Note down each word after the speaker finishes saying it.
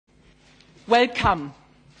Welcome,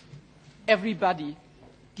 everybody,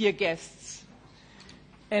 dear guests.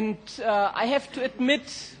 And I have to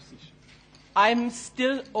admit, I'm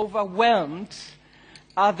still overwhelmed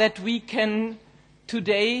that we can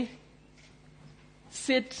today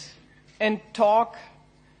sit and talk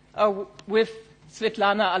with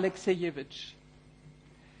Svetlana Alexievich.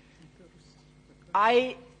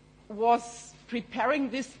 I was preparing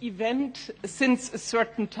this event since a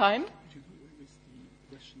certain time.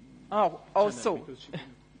 Oh, also,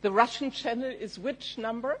 the Russian channel is which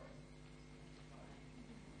number?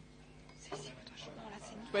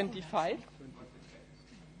 25.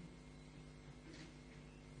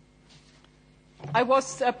 I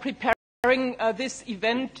was preparing this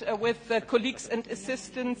event with colleagues and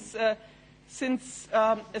assistants since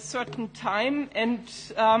a certain time, and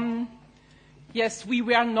yes, we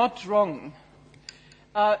were not wrong.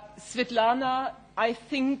 Svetlana, I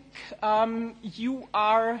think you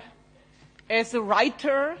are, as a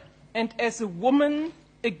writer and as a woman,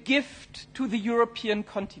 a gift to the European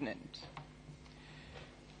continent.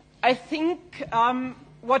 I think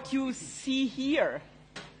what you see here,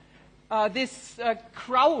 this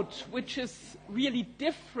crowd, which is really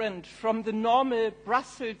different from the normal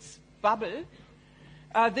Brussels bubble,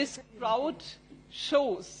 this crowd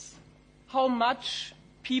shows how much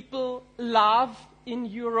people love in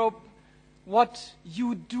Europe what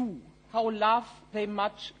you do, how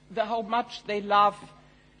much they love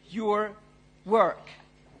your work.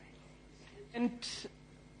 And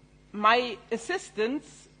my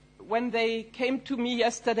assistants, when they came to me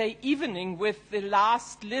yesterday evening with the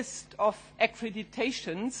last list of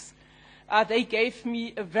accreditations, they gave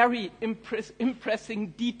me a very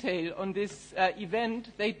impressive detail on this event.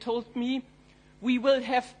 They told me we will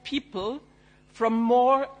have people from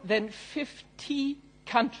more than 50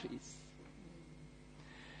 countries.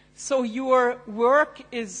 So your work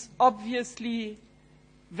is obviously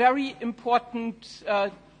very important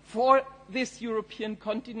for this European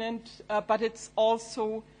continent, but it's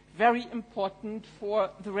also very important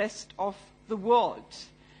for the rest of the world.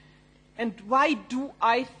 And why do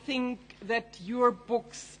I think that your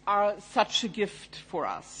books are such a gift for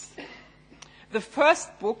us? The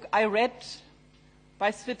first book I read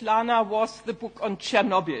by Svetlana was the book on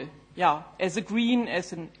Chernobyl. Yeah, as a Green,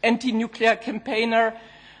 as an anti-nuclear campaigner,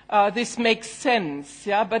 this makes sense.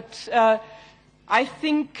 Yeah, but I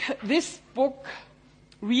think this book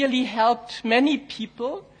really helped many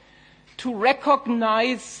people to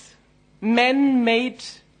recognize man-made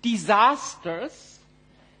disasters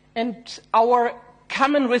and our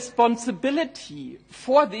common responsibility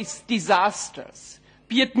for these disasters,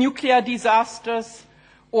 be it nuclear disasters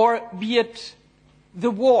or be it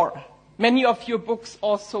the war. Many of your books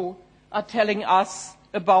also are telling us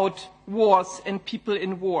about wars and people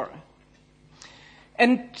in war.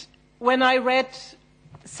 And when I read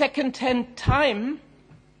Second-Hand Time,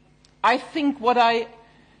 I think what I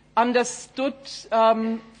understood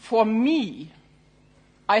for me,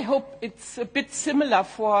 I hope it's a bit similar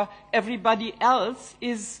for everybody else,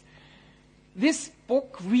 is this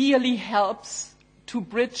book really helps to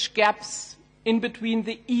bridge gaps in between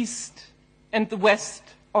the East and the West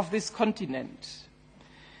of this continent.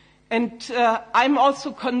 And I'm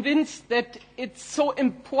also convinced that it's so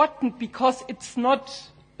important because it's not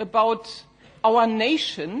about our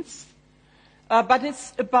nations, but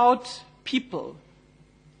it's about people.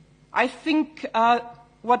 I think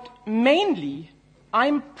what mainly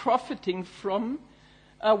I'm profiting from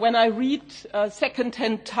when I read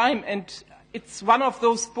Second-Hand Time, and it's one of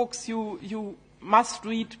those books you must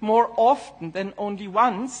read more often than only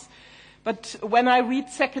once, but when I read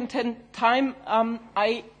Second-Hand Time,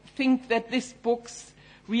 I think that this book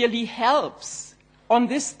really helps on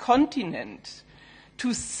this continent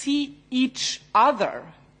to see each other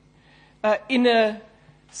in a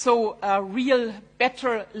real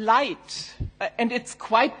better light, and it's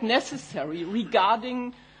quite necessary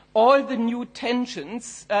regarding all the new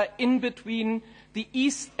tensions in between the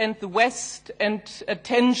East and the West, and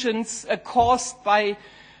tensions caused by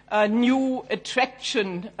new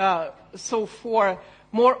attraction for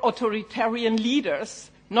more authoritarian leaders,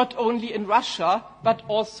 not only in Russia, but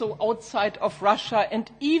also outside of Russia and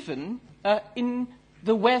even in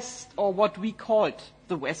the West, or what we called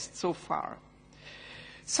the West so far.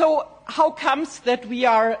 So how comes that we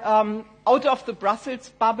are out of the Brussels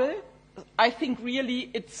bubble? I think really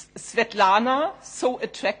it's Svetlana, so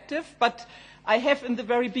attractive, but I have in the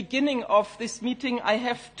very beginning of this meeting, I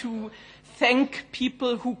have to thank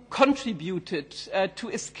people who contributed to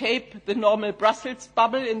escape the normal Brussels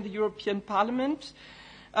bubble in the European Parliament.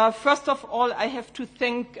 First of all, I have to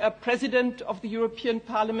thank President of the European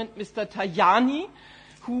Parliament, Mr. Tajani,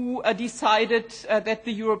 who decided that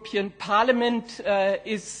the European Parliament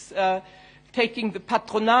is taking the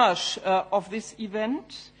patronage of this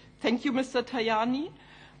event. Thank you, Mr. Tajani.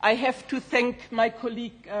 I have to thank my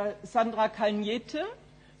colleague Sandra Kalniete.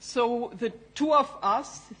 So the two of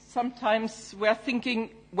us sometimes were thinking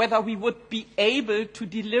whether we would be able to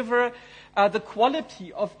deliver the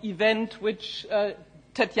quality of event which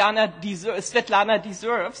Svetlana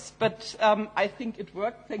deserves, but I think it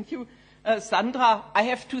worked. Thank you, Sandra. I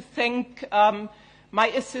have to thank my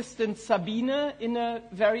assistant Sabine in a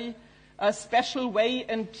very special way,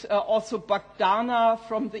 and also Bogdana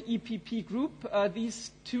from the EPP group.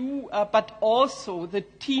 These two, but also the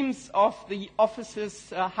teams of the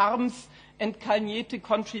offices Harms and Kalniete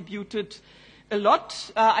contributed a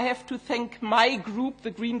lot. I have to thank my group,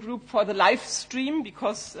 the Green Group, for the live stream,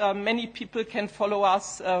 because many people can follow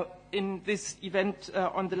us in this event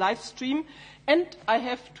on the live stream. And I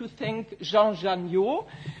have to thank Jauniaux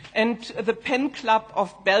and the Pen Club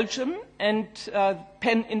of Belgium and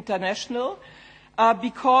Pen International,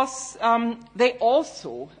 because they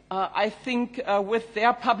also, I think, with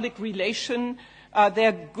their public relation,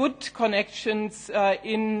 their good connections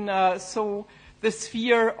in the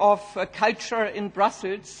sphere of culture in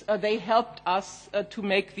Brussels, they helped us to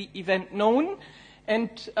make the event known. And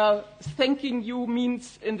thanking you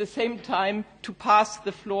means, in the same time, to pass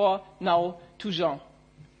the floor now to Jean.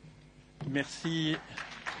 Merci.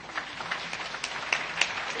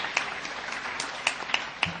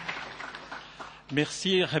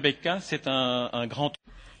 Merci, Rebecca. C'est un grand...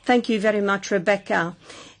 Thank you very much, Rebecca.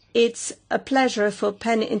 It's a pleasure for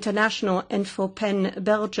PEN International and for PEN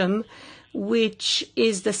Belgium, which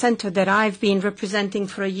is the center that I've been representing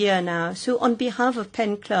for a year now. So on behalf of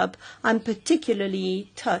PEN Club, I'm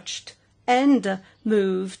particularly touched and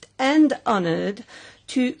moved and honored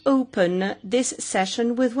to open this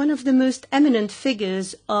session with one of the most eminent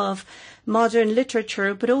figures of modern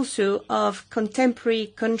literature, but also of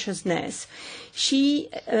contemporary consciousness. She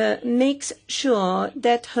makes sure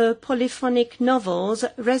that her polyphonic novels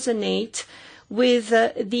resonate with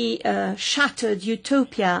the shattered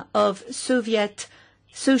utopia of Soviet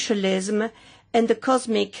socialism and the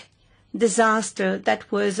cosmic disaster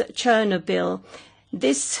that was Chernobyl.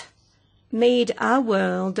 This made our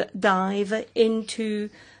world dive into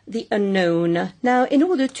the unknown. Now, in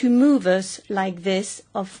order to move us like this,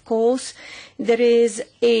 of course, there is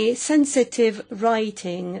a sensitive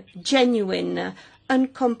writing, genuine,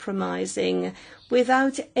 uncompromising,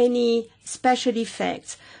 without any special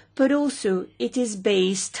effects, but also it is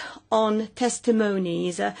based on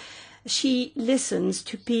testimonies. She listens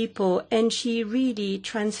to people and she really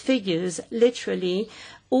transfigures, literally,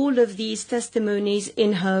 all of these testimonies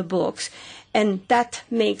in her books, and that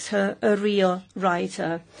makes her a real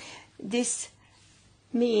writer. This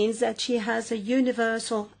means that she has a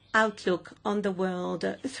universal outlook on the world.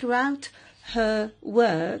 Throughout her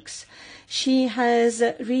works, she has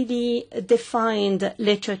really defined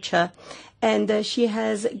literature, and she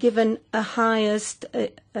has given a highest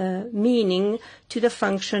meaning to the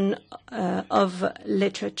function of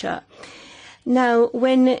literature. Now,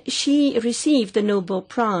 when she received the Nobel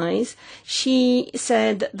Prize, she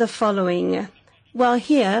said the following: well,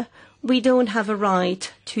 here we don't have a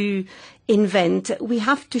right to invent. We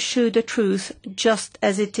have to show the truth just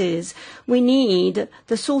as it is. We need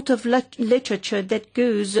the sort of literature that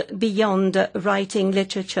goes beyond writing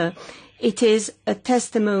literature. It is a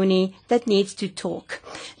testimony that needs to talk.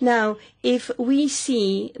 Now, if we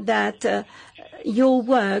see that your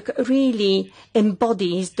work really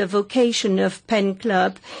embodies the vocation of PEN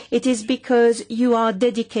Club, it is because you are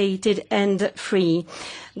dedicated and free.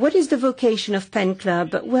 What is the vocation of PEN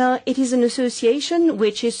Club? Well, it is an association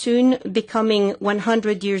which is soon becoming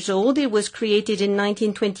 100 years old. It was created in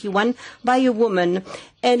 1921 by a woman,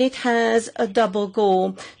 and it has a double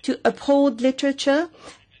goal: to uphold literature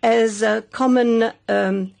as a common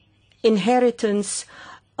inheritance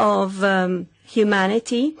of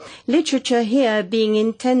humanity, literature here being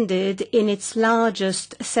intended in its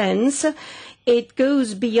largest sense. It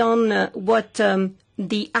goes beyond what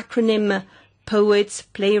the acronym poets,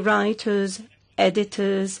 playwrights,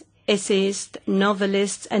 editors, essayists,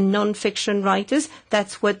 novelists, and non-fiction writers.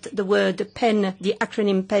 That's what the word PEN, the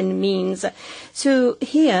acronym PEN, means. So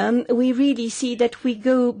here we really see that we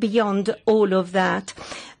go beyond all of that.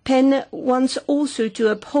 PEN wants also to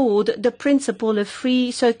uphold the principle of free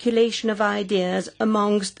circulation of ideas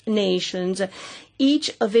amongst nations.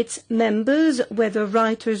 each of its members, whether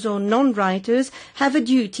writers or non-writers, have a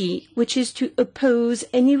duty, which is to oppose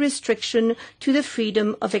any restriction to the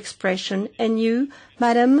freedom of expression. And you,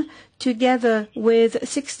 Madam, together with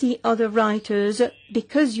 60 other writers,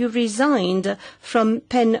 because you resigned from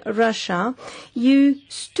PEN Russia, you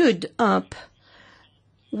stood up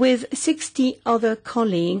with 60 other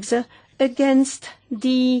colleagues against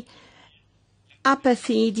the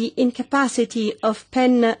apathy, the incapacity of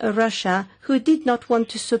PEN Russia, who did not want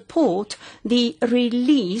to support the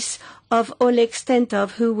release of Oleg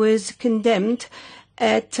Stentov, who was condemned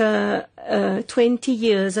at 20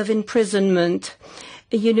 years of imprisonment.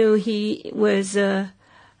 You know, he was a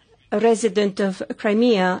resident of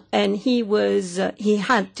Crimea, and he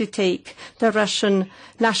had to take the Russian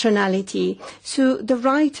nationality. So the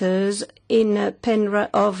writers in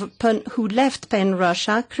who left PEN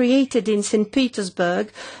Russia created in St.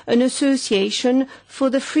 Petersburg an association for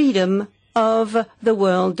the freedom of the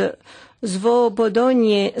world,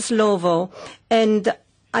 Svobodonye Slovo. And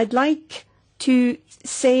I'd like to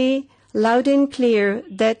say loud and clear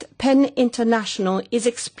that PEN International is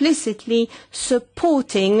explicitly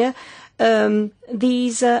supporting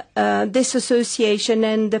this association,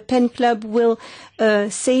 and the PEN Club will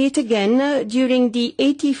say it again during the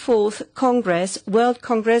 84th Congress, World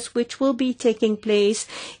Congress, which will be taking place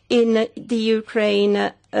in the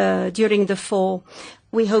Ukraine during the fall.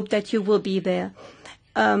 We hope that you will be there.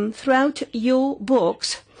 Throughout your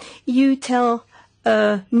books, you tell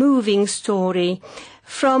a moving story.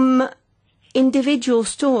 From individual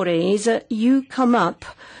stories, you come up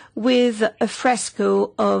with a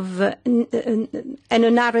fresco of and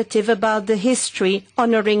a narrative about the history,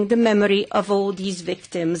 honoring the memory of all these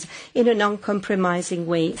victims in an uncompromising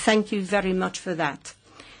way. Thank you very much for that.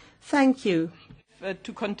 Thank you.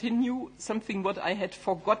 To continue something what I had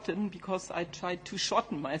forgotten, because I tried to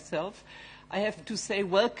shorten myself, I have to say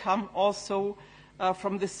welcome also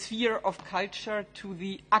from the sphere of culture to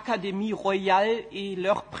the Académie Royale et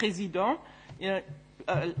leur président,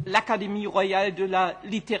 l'Académie Royale de la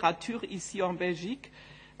Littérature ici en Belgique.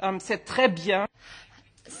 C'est très bien.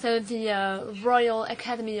 So the Royal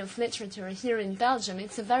Academy of Literature here in Belgium,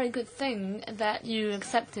 it's a very good thing that you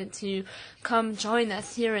accepted to come join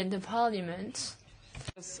us here in the Parliament.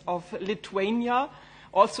 Of Lithuania,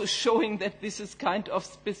 also showing that this is kind of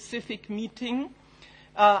specific meeting.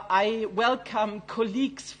 I welcome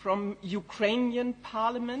colleagues from Ukrainian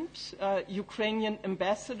Parliament, Ukrainian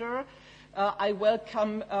ambassador. I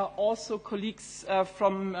welcome also colleagues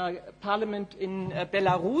from Parliament in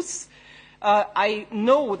Belarus. I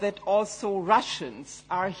know that also Russians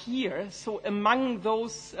are here. So among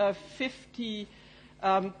those 50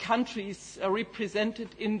 countries represented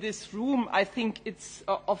in this room, I think it's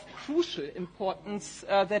of crucial importance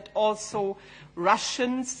that also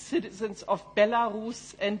Russians, citizens of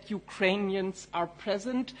Belarus, and Ukrainians are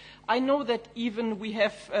present. I know that even we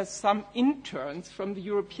have some interns from the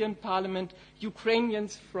European Parliament,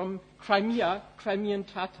 Ukrainians from Crimea, Crimean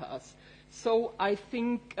Tatars. So I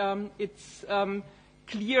think it's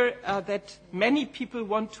clear that many people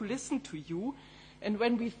want to listen to you. And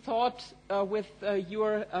when we thought with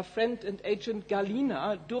your friend and agent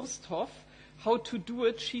Galina Dursthoff how to do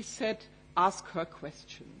it, she said, ask her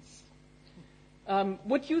questions.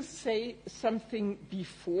 Would you say something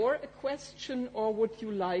before a question, or would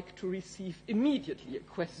you like to receive immediately a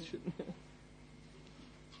question?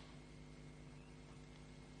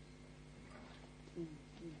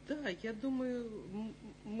 Да, я думаю,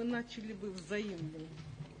 мы начали бы взаимно.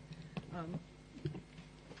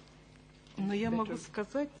 Но я могу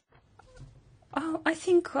сказать... I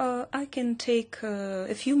think I can take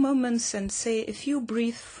a few moments and say a few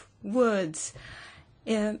brief words.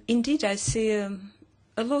 Indeed, I see a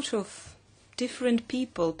lot of different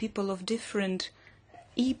people of different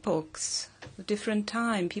epochs, different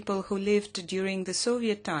time, people who lived during the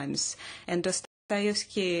Soviet times. And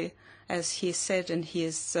Dostoevsky, as he said in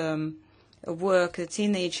his work, The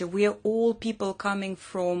Teenager, we are all people coming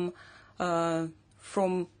from a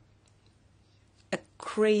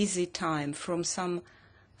crazy time, from some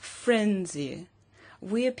frenzy.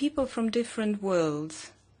 We are people from different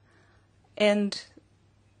worlds. And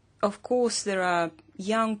of course there are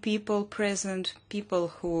young people present,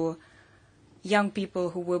 young people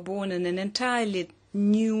who were born in an entirely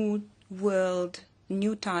new world,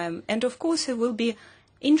 new time. And of course it will be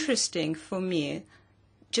interesting for me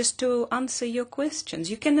just to answer your questions.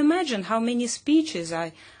 You can imagine how many speeches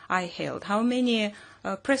I held, how many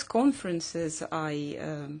press conferences I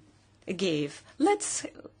gave. Let's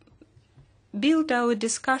build our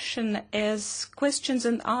discussion as questions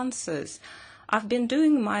and answers. I've been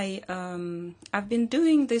doing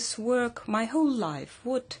this work my whole life.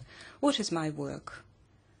 What is my work?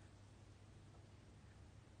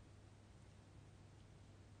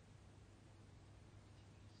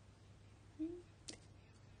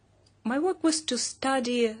 My work was to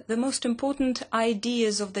study the most important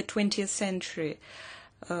ideas of the 20th century,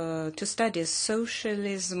 to study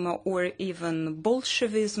socialism or even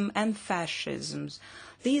Bolshevism and fascism.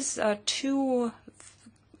 These are two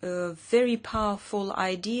very powerful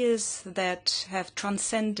ideas that have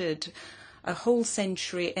transcended a whole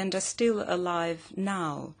century and are still alive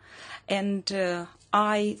now. And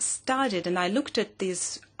I studied and I looked at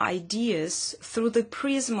these ideas through the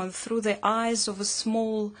prism and through the eyes of a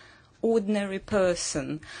small ordinary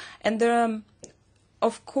person. And there are,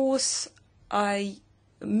 of course, I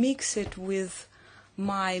mix it with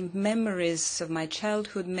my memories, of my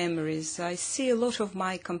childhood memories. I see a lot of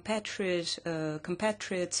my compatriots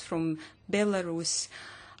from Belarus.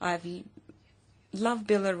 I've loved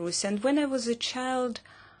Belarus, and when I was a child,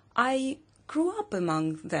 I grew up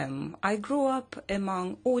among them. I grew up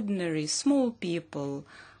among ordinary, small people.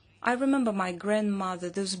 I remember my grandmother,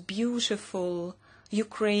 those beautiful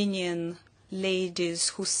Ukrainian ladies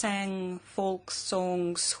who sang folk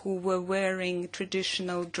songs, who were wearing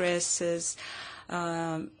traditional dresses.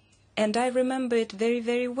 And I remember it very,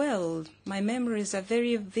 very well. My memories are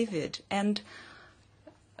very vivid. And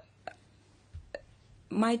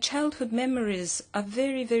my childhood memories are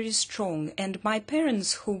very, very strong. And my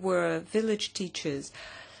parents, who were village teachers,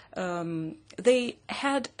 they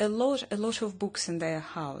had a lot of books in their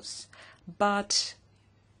house. But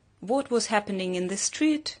what was happening in the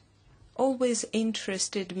street always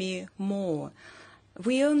interested me more.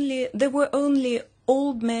 There were only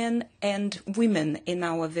old men and women in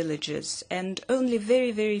our villages, and only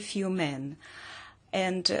very, very few men.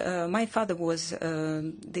 And my father was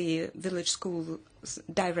the village school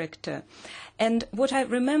director. And what I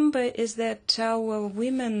remember is that our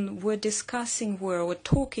women were discussing war, or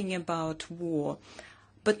talking about war,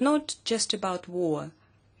 but not just about war,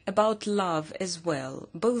 about love as well.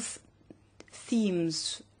 Both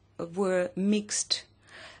themes were mixed.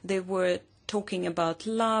 They were talking about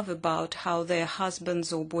love, about how their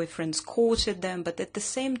husbands or boyfriends courted them, but at the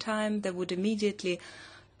same time they would immediately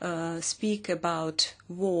speak about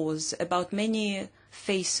wars, about many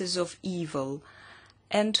faces of evil.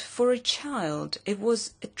 And for a child, it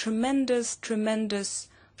was a tremendous, tremendous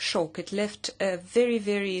shock. It left a very,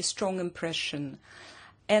 very strong impression.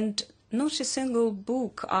 And not a single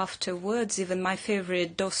book afterwards, even my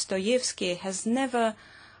favorite Dostoevsky, has never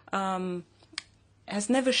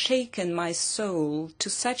shaken my soul to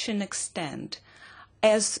such an extent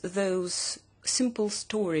as those simple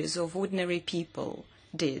stories of ordinary people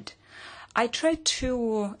did. I tried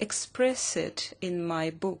to express it in my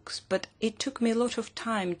books, but it took me a lot of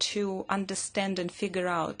time to understand and figure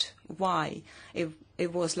out why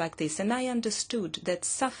it was like this. And I understood that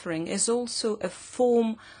suffering is also a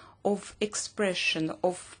form of expression,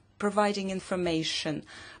 of providing information,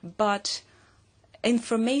 but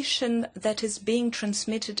information that is being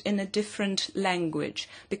transmitted in a different language,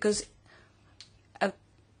 because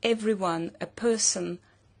everyone, a person,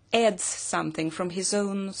 adds something from his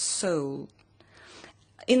own soul.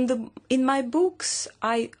 In my books,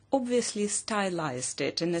 I obviously stylized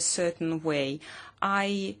it in a certain way.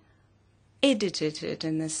 I edited it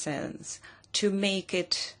in a sense to make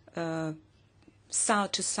it to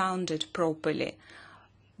sound it properly.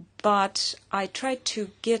 But I tried to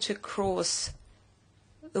get across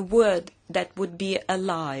a word that would be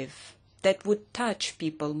alive, that would touch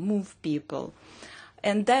people, move people.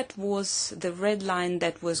 And that was the red line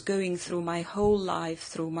that was going through my whole life,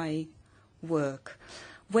 through my work.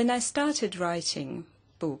 When I started writing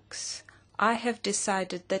books, I have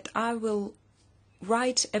decided that I will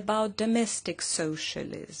write about domestic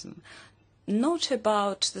socialism, not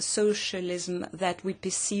about the socialism that we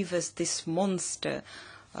perceive as this monster,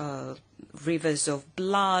 rivers of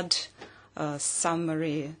blood,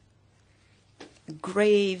 summary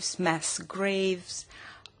graves, mass graves.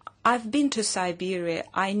 I've been to Siberia.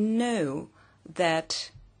 I know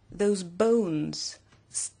that those bones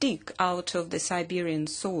stick out of the Siberian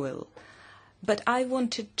soil. But I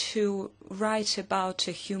wanted to write about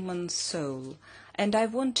a human soul, and I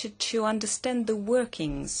wanted to understand the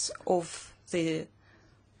workings of the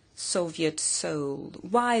Soviet soul,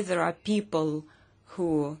 why there are people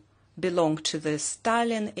who belong to the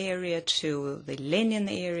Stalin area, to the Lenin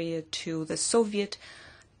area, to the Soviet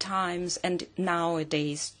times, and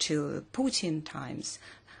nowadays to Putin times.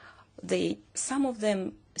 Some of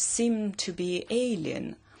them seem to be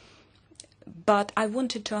alien, but I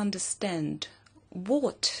wanted to understand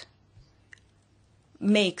what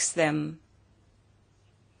makes them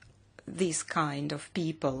these kind of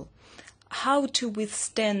people, how to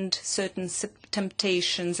withstand certain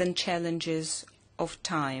temptations and challenges of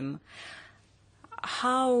time,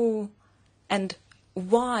 how and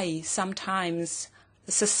why sometimes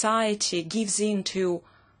society gives in to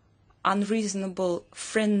unreasonable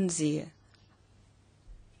frenzy.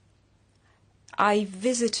 I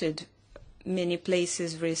visited many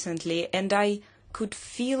places recently, and I could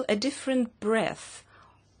feel a different breath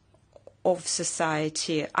of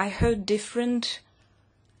society. I heard different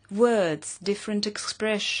words, different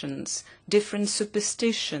expressions, different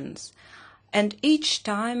superstitions, and each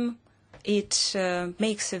time it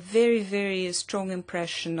makes a very, very strong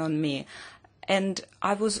impression on me. And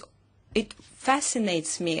it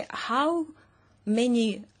fascinates me how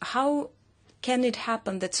can it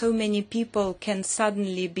happen that so many people can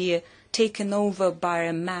suddenly be taken over by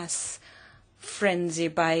a mass frenzy,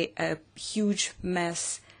 by a huge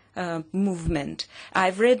mass movement.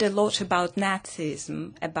 I've read a lot about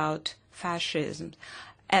Nazism, about fascism,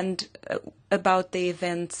 and about the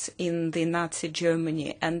events in the Nazi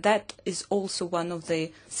Germany, and that is also one of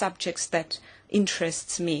the subjects that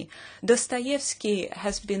interests me. Dostoevsky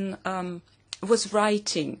was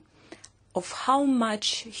writing of how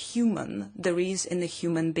much human there is in a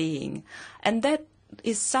human being, and that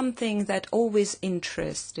is something that always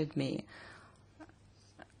interested me.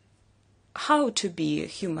 How to be a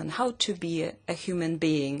human, how to be a human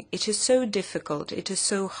being. It is so difficult, it is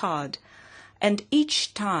so hard. And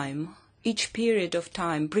each time, each period of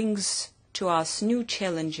time brings to us new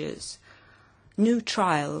challenges, new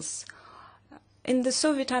trials. In the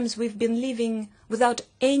Soviet times, we've been living without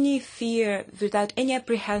any fear, without any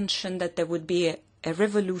apprehension that there would be a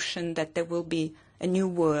revolution, that there will be a new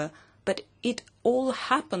war. But it all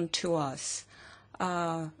happened to us,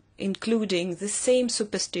 including the same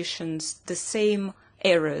superstitions, the same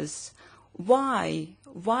errors. Why?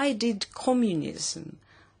 Why did communism,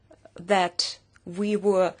 that we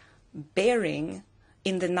were bearing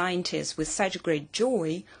in the 90s with such great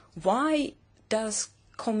joy, why does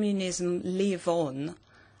communism live on?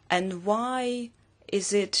 And why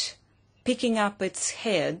is it picking up its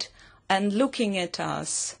head and looking at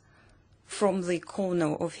us from the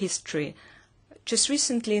corner of history? Just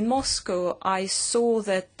recently in Moscow, I saw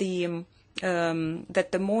that the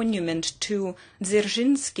monument to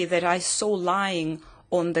Dzerzhinsky that I saw lying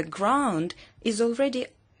on the ground is already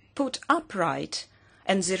put upright,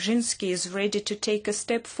 and Dzerzhinsky is ready to take a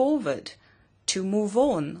step forward, to move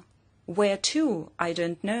on. Where to? I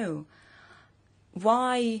don't know.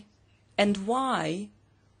 Why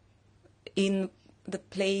in the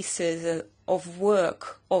places of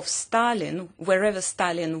work of Stalin, wherever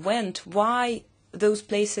Stalin went, why those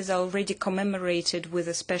places are already commemorated with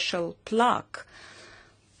a special plaque?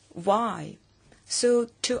 Why? So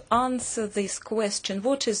to answer this question,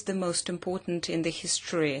 what is the most important in the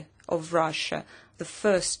history of Russia? The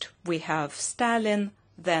first we have Stalin,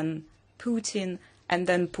 then Putin, and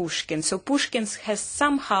then Pushkin. So Pushkin has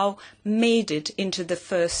somehow made it into the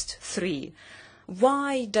first three.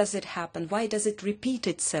 Why does it happen? Why does it repeat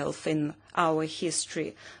itself in our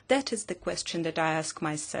history? That is the question that I ask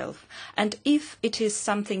myself. And if it is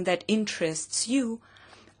something that interests you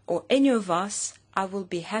or any of us, I will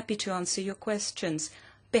be happy to answer your questions.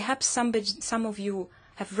 Perhaps some of you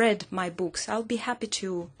have read my books. I'll be happy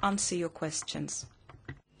to answer your questions.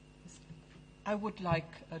 I would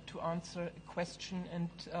like to answer a question, and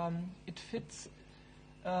it fits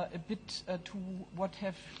a bit to what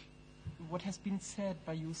has been said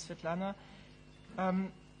by you, Svetlana.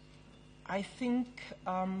 I think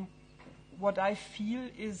what I feel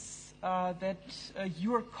is that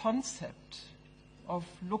your concept of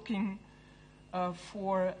looking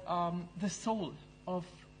for the soul of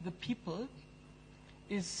the people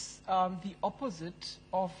is the opposite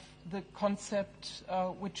of the concept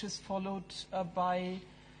which is followed by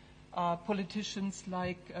politicians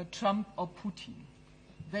like Trump or Putin.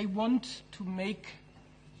 They want to make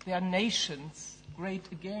their nations great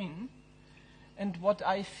again. And what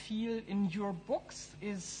I feel in your books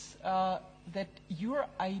is that your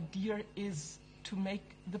idea is to make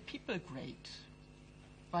the people great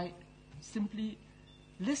by simply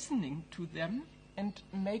listening to them and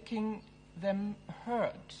making them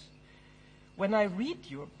heard. When I read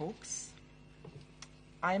your books,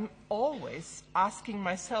 I'm always asking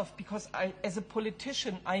myself, because as a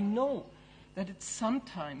politician, I know that it's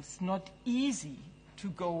sometimes not easy to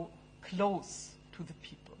go close to the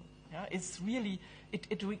people. Yeah? It's really,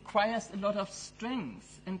 it requires a lot of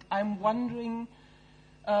strength. And I'm wondering,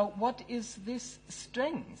 what is this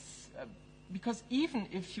strength? Because even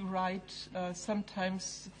if you write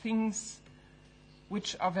sometimes things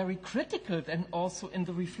which are very critical and also in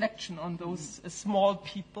the reflection on those small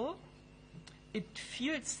people, it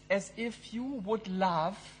feels as if you would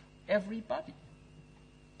love everybody.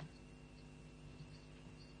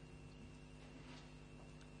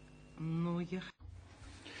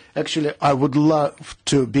 Actually, I would love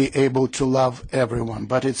to be able to love everyone,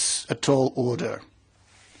 but it's a tall order.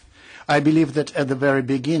 I believe that at the very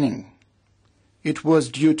beginning, it was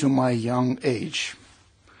due to my young age,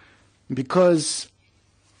 because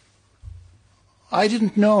I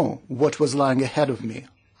didn't know what was lying ahead of me.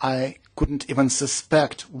 I couldn't even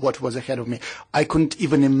suspect what was ahead of me. I couldn't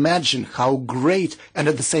even imagine how great and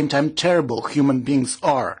at the same time terrible human beings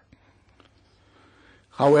are.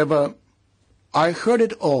 However, I heard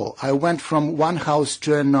it all. I went from one house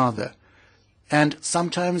to another, and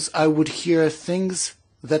sometimes I would hear things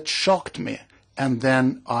that shocked me, and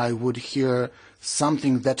then I would hear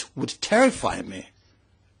something that would terrify me.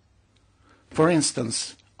 For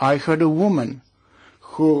instance, I heard a woman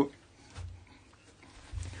who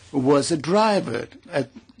was a driver at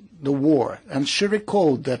the war, and she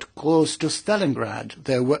recalled that close to Stalingrad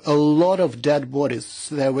there were a lot of dead bodies.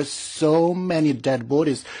 There were so many dead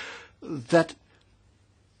bodies that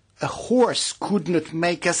a horse could not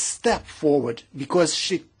make a step forward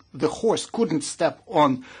because the horse couldn't step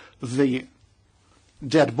on the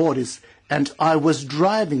dead bodies. And I was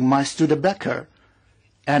driving my Studebaker,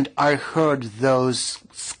 and I heard those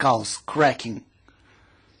skulls cracking.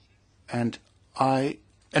 And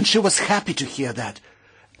she was happy to hear that.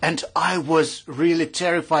 And I was really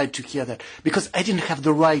terrified to hear that, because I didn't have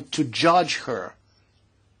the right to judge her,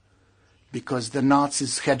 because the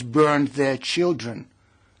Nazis had burned their children.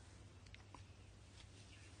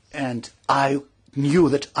 And I knew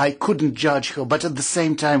that I couldn't judge her, but at the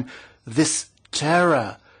same time, this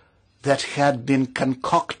terror that had been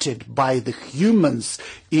concocted by the humans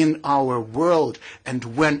in our world,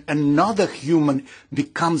 and when another human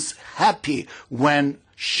becomes happy when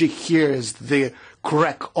she hears the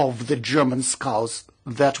crack of the German skulls,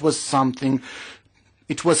 that was something,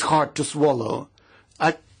 it was hard to swallow.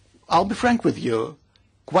 I'll be frank with you,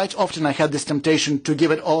 quite often I had this temptation to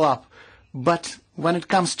give it all up, but when it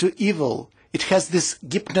comes to evil, it has this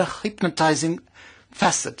hypnotizing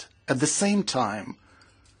facet. At the same time,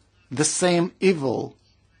 the same evil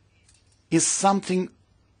is something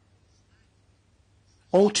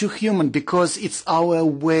all too human, because it's our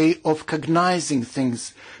way of cognizing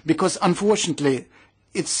things. Because unfortunately,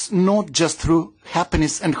 it's not just through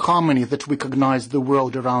happiness and harmony that we cognize the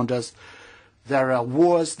world around us. There are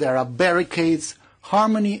wars, there are barricades.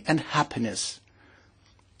 Harmony and happiness,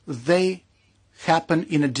 they happen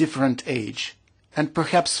in a different age. And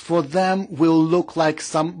perhaps for them will look like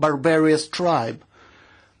some barbarous tribe.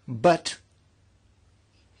 But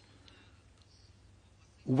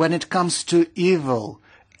when it comes to evil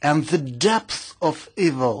and the depth of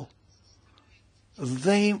evil,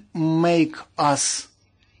 they make us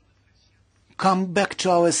come back to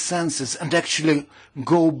our senses and actually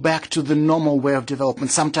go back to the normal way of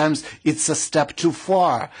development. Sometimes it's a step too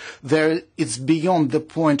far. It's beyond the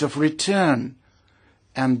point of return.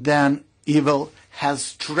 And then evil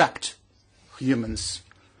has trapped humans.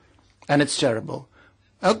 And it's terrible.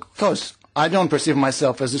 Of course, I don't perceive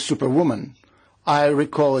myself as a superwoman. I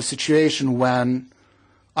recall a situation when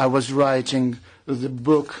I was writing the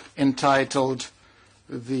book entitled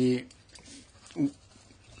The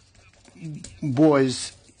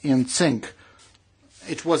Boys in Zinc.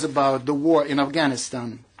 It was about the war in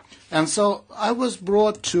Afghanistan. And so I was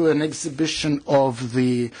brought to an exhibition of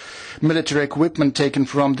the military equipment taken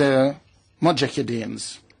from the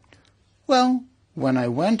Mujahideens. Well, when I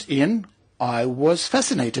went in, I was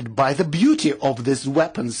fascinated by the beauty of these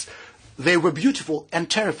weapons. They were beautiful and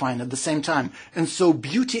terrifying at the same time. And so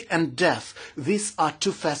beauty and death, these are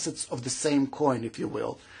two facets of the same coin, if you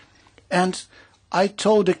will. And I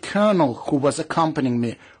told a colonel who was accompanying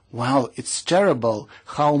me, wow, it's terrible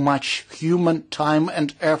how much human time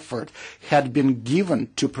and effort had been given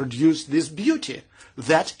to produce this beauty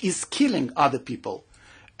that is killing other people.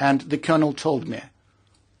 And the colonel told me,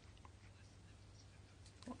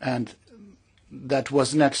 and that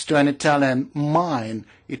was next to an Italian mine.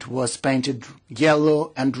 It was painted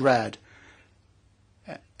yellow and red.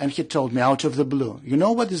 And he told me out of the blue, you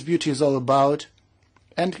know what this beauty is all about?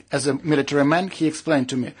 And as a military man, he explained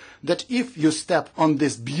to me that if you step on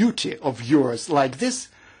this beauty of yours like this,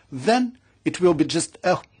 then it will be just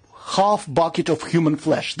a half bucket of human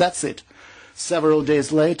flesh. That's it. Several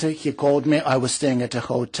days later, he called me. I was staying at a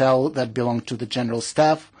hotel that belonged to the general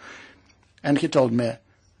staff. And he told me,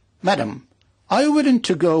 Madam, are you willing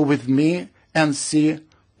to go with me and see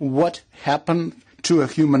what happened to a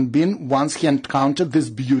human being once he encountered this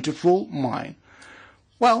beautiful mine.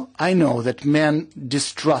 Well, I know that men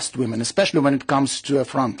distrust women, especially when it comes to a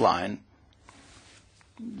front line.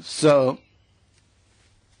 So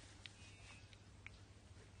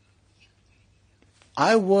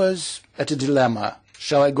I was at a dilemma.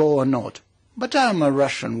 Shall I go or not? But I am a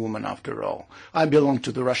Russian woman after all. I belong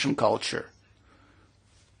to the Russian culture.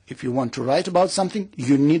 If you want to write about something,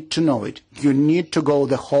 you need to know it. You need to go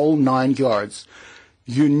the whole 9 yards.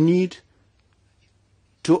 You need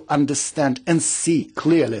to understand and see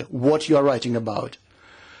clearly what you are writing about.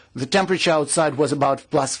 The temperature outside was about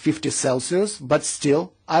plus 50 Celsius, but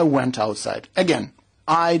still I went outside. Again,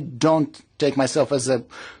 I don't take myself as a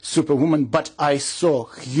superwoman, but I saw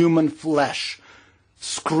human flesh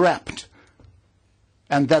scrapped.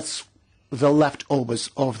 And that's the leftovers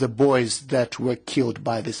of the boys that were killed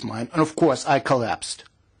by this mine. And of course, I collapsed.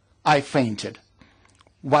 I fainted.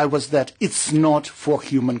 Why was that? It's not for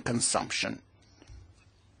human consumption.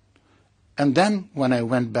 And then when I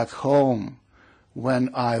went back home, when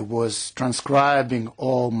I was transcribing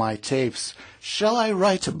all my tapes, shall I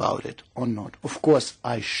write about it or not? Of course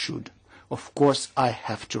I should. Of course I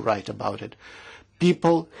have to write about it.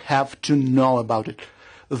 People have to know about it.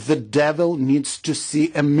 The devil needs to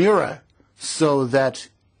see a mirror so that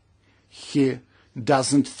he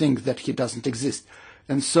doesn't think that he doesn't exist.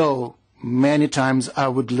 And so many times I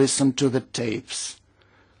would listen to the tapes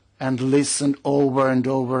and listen over and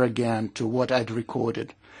over again to what I'd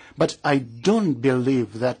recorded. But I don't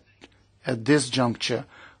believe that at this juncture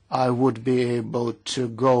I would be able to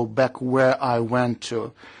go back where I went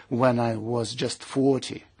to when I was just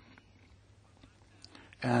 40.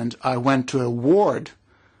 And I went to a ward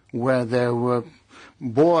where there were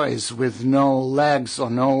boys with no legs or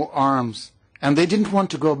no arms, and they didn't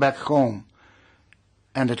want to go back home.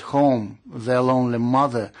 And at home, their lonely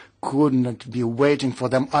mother couldn't be waiting for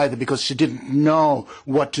them either because she didn't know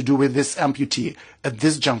what to do with this amputee. At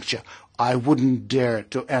this juncture, I wouldn't dare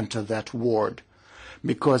to enter that ward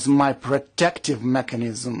because my protective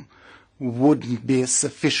mechanism wouldn't be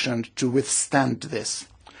sufficient to withstand this.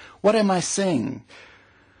 What am I saying?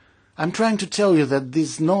 I'm trying to tell you that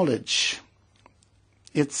this knowledge,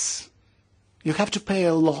 you have to pay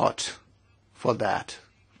a lot for that.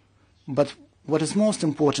 But what is most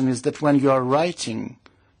important is that when you are writing,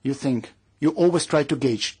 you always try to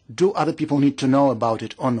gauge, do other people need to know about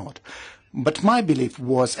it or not? But my belief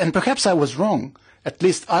was, and perhaps I was wrong, at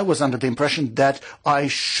least I was under the impression that I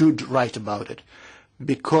should write about it.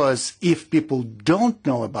 Because if people don't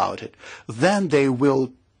know about it, then they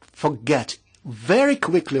will forget very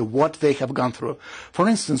quickly what they have gone through. For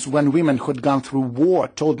instance, when women who had gone through war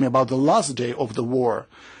told me about the last day of the war,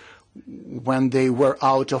 when they were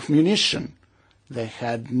out of munition, they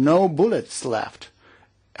had no bullets left.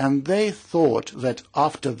 And they thought that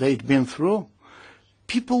after they'd been through,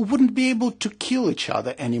 people wouldn't be able to kill each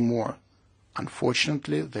other anymore.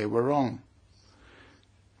 Unfortunately, they were wrong.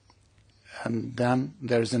 And then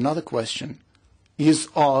there's another question. Is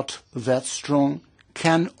art that strong?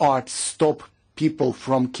 Can art stop people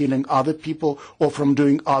from killing other people or from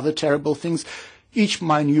doing other terrible things? Each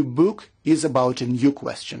my new book is about a new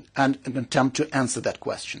question and an attempt to answer that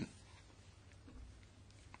question.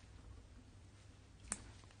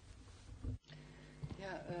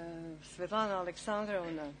 Svetlana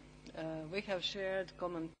Alexandrovna, we have shared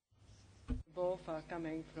common. Both are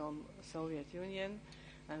coming from Soviet Union,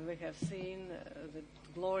 and we have seen the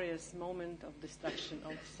glorious moment of destruction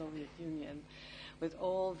of Soviet Union, with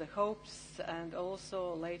all the hopes and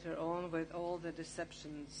also later on with all the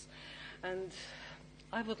deceptions. And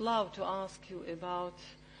I would love to ask you about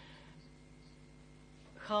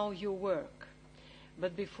how you work.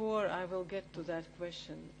 But before I will get to that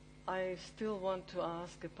question, I still want to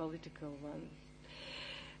ask a political one.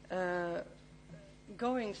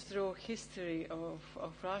 Going through history of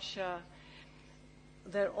Russia,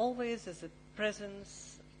 there always is a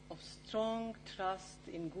presence of strong trust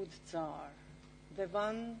in good Tsar, the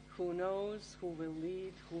one who knows, who will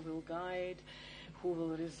lead, who will guide, who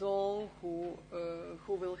will resolve, who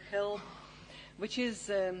will help, which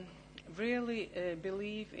is really a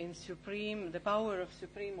belief in the power of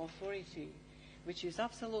supreme authority, which is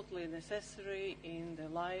absolutely necessary in the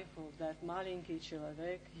life of that маленький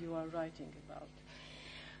человек you are writing about.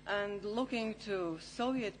 And looking to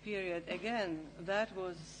Soviet period, again, that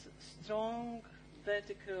was strong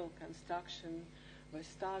vertical construction with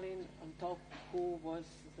Stalin on top, who was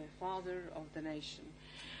the father of the nation.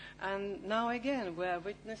 And now again, we are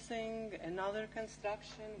witnessing another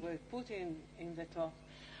construction with Putin in the top.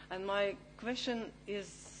 And my question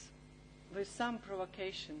is, with some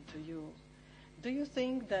provocation to you, do you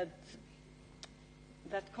think that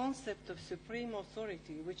that concept of supreme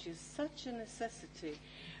authority, which is such a necessity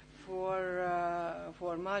for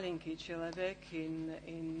Malenki Человек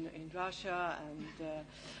in Russia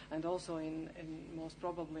and also in most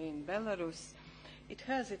probably in Belarus, it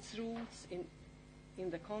has its roots in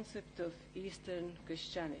the concept of Eastern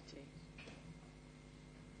Christianity.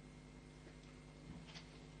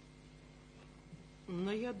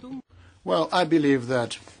 Well, I believe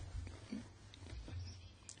that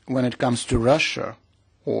when it comes to Russia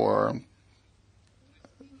or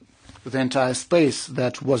the entire space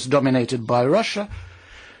that was dominated by Russia,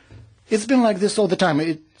 it's been like this all the time.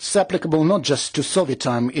 It's applicable not just to Soviet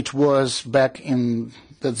time. It was back in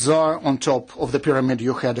the Tsar. On top of the pyramid,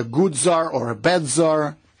 you had a good Tsar or a bad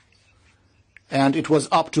Tsar, and it was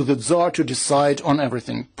up to the Tsar to decide on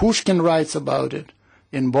everything. Pushkin writes about it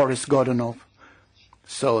in Boris Godunov.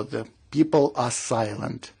 So the people are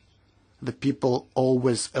silent. The people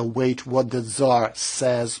always await what the Tsar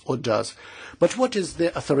says or does. But what is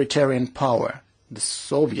the authoritarian power, the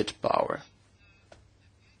Soviet power?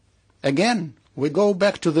 Again, we go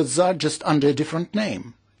back to the Tsar just under a different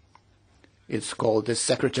name. It's called the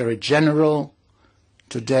Secretary General.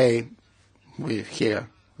 Today we hear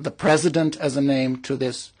the President as a name to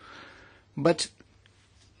this. But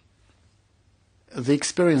the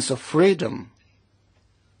experience of freedom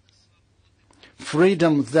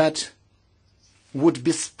that would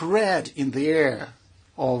be spread in the air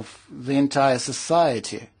of the entire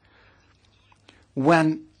society,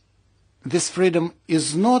 when this freedom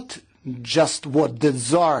is not just what the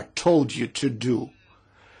Tsar told you to do,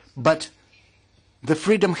 but the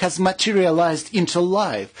freedom has materialized into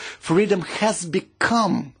life. Freedom has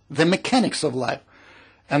become the mechanics of life.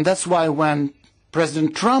 And that's why when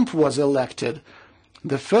President Trump was elected,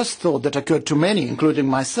 the first thought that occurred to many, including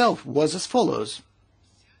myself, was as follows.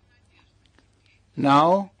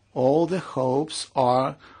 Now all the hopes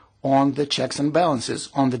are on the checks and balances,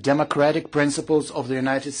 on the democratic principles of the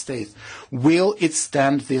United States. Will it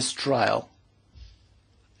stand this trial?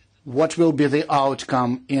 What will be the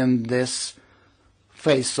outcome in this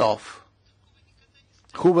face-off?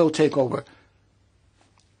 Who will take over?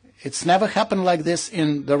 It's never happened like this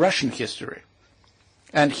in the Russian history.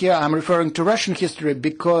 And here I'm referring to Russian history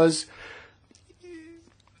because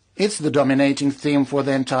it's the dominating theme for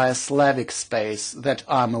the entire Slavic space that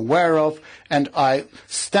I'm aware of, and I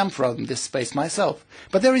stem from this space myself.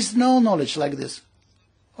 But there is no knowledge like this.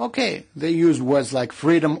 Okay, they use words like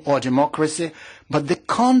freedom or democracy, but the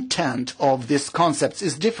content of these concepts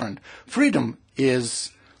is different. Freedom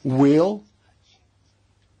is will,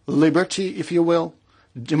 liberty, if you will.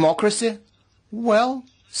 Democracy, well,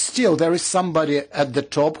 still there is somebody at the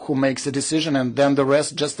top who makes a decision and then the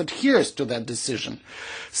rest just adheres to that decision.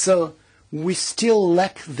 So we still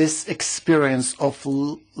lack this experience of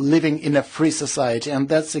living in a free society, and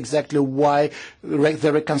that's exactly why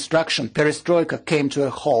the reconstruction, perestroika, came to a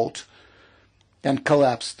halt and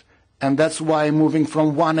collapsed. And that's why moving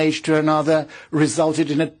from one age to another resulted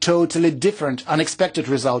in a totally different, unexpected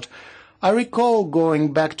result. I recall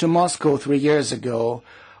going back to Moscow 3 years ago.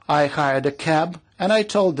 I hired a cab, and I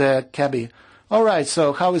told the cabbie, all right,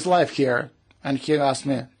 so how is life here? And he asked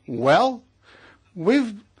me, well,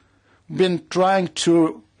 we've been trying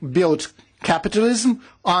to build capitalism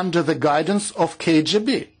under the guidance of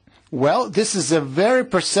KGB. Well, this is a very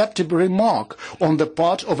perceptible remark on the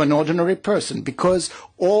part of an ordinary person, because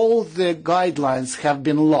all the guidelines have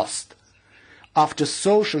been lost. After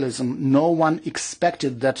socialism, no one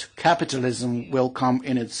expected that capitalism will come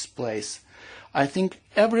in its place. I think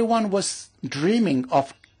everyone was dreaming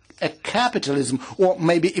of a capitalism, or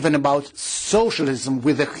maybe even about socialism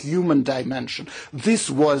with a human dimension. This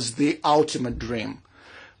was the ultimate dream.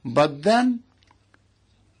 But then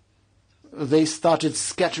they started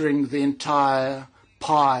scattering the entire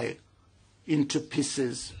pie into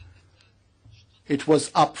pieces. It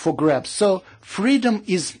was up for grabs. So freedom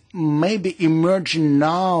is maybe emerging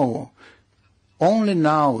now. Only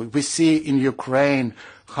now we see in Ukraine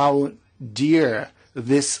how dear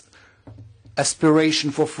this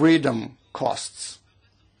aspiration for freedom costs.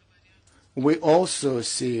 We also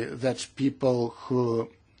see that people who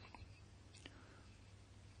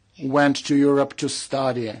went to Europe to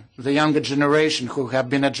study, the younger generation who have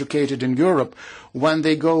been educated in Europe, when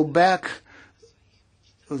they go back,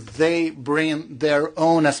 they bring their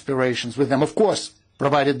own aspirations with them, of course,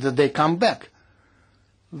 provided that they come back.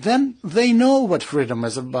 Then they know what freedom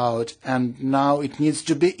is about, and now it needs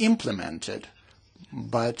to be implemented.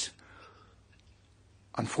 But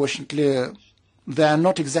unfortunately, they are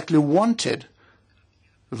not exactly wanted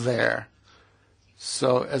there.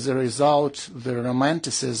 So as a result, the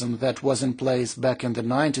romanticism that was in place back in the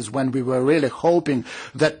 90s, when we were really hoping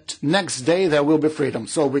that next day there will be freedom.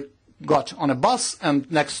 So we got on a bus and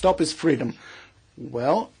next stop is freedom.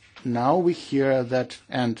 Well, now we hear that,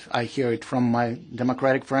 and I hear it from my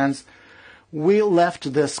democratic friends, we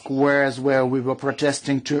left the squares where we were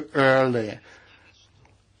protesting too early.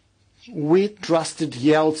 We trusted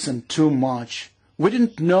Yeltsin too much. We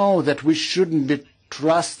didn't know that we shouldn't be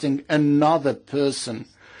trusting another person.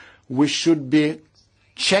 We should be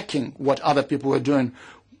checking what other people are doing.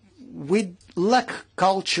 We lack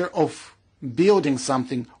culture of building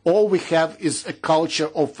something. All we have is a culture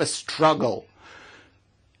of a struggle.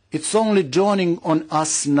 It's only dawning on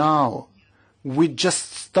us now. We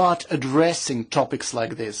just start addressing topics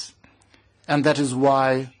like this. And that is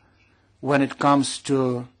why when it comes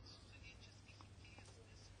to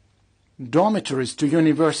dormitories, to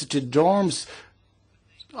university dorms,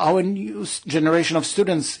 our new generation of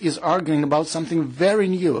students is arguing about something very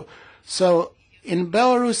new. So in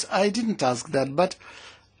Belarus, I didn't ask that, but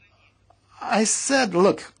I said,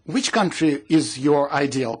 look, which country is your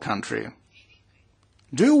ideal country?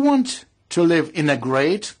 Do you want to live in a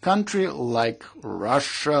great country like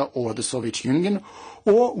Russia or the Soviet Union,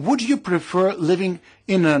 or would you prefer living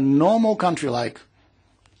in a normal country like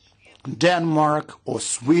Denmark or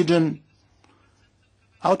Sweden?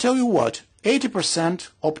 I'll tell you what, 80%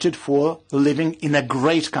 opted for living in a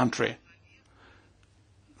great country.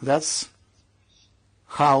 That's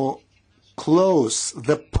how close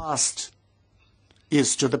the past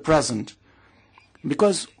is to the present.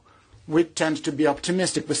 Because we tend to be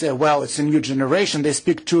optimistic. We say, well, it's a new generation. They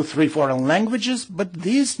speak 2, 3 foreign languages. But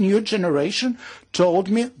this new generation told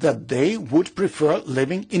me that they would prefer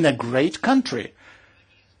living in a great country.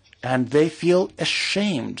 And they feel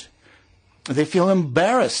ashamed. They feel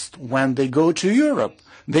embarrassed when they go to Europe.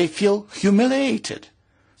 They feel humiliated.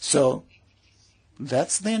 So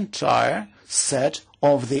that's the entire set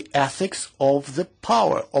of the ethics of the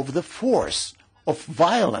power, of the force, of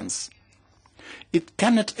violence. It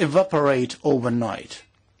cannot evaporate overnight.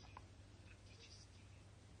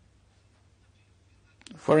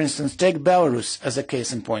 For instance, take Belarus as a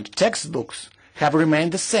case in point. Textbooks have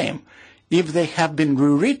remained the same. If they have been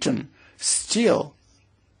rewritten, still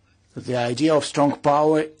the idea of strong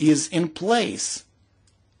power is in place.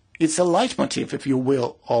 It's a leitmotif, if you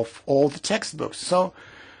will, of all the textbooks. So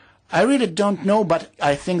I really don't know, but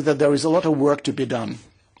I think that there is a lot of work to be done.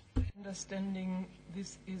 Understanding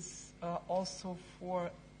this is also for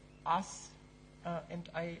us, and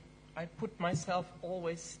I put myself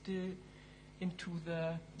always still into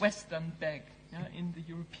the Western bag in the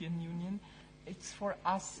European Union. It's for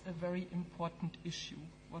us a very important issue,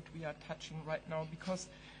 what we are touching right now, because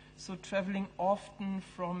so traveling often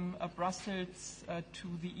from Brussels to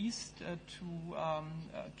the east, to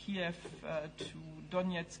Kiev, to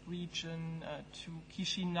Donetsk region, to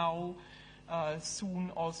Chisinau,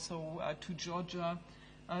 soon also to Georgia,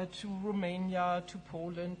 to Romania, to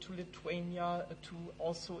Poland, to Lithuania, to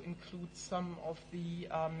also include some of the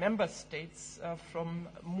member states from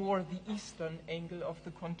more the eastern angle of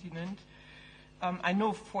the continent. I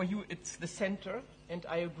know for you it's the center, and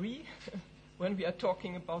I agree when we are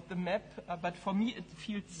talking about the map, but for me it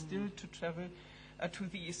feels still to travel to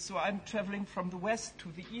the east. So I'm traveling from the west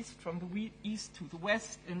to the east, from the east to the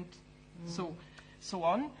west, and so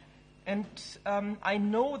on. And I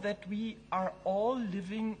know that we are all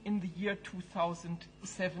living in the year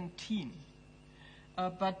 2017.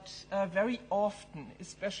 But very often,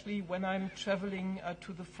 especially when I'm traveling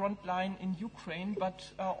to the front line in Ukraine, but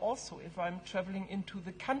also if I'm traveling into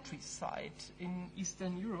the countryside in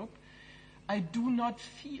Eastern Europe, I do not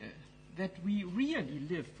feel that we really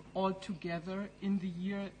live all together in the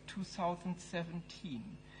year 2017.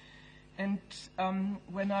 And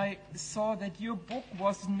when I saw that your book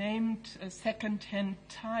was named Second-Hand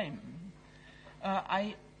Time,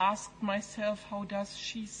 I asked myself, how does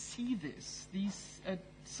she see this? These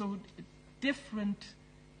so different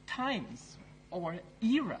times or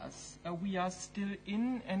eras we are still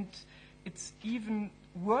in, and it's even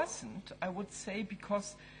worsened, I would say,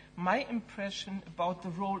 because my impression about the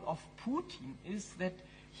role of Putin is that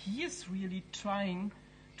he is really trying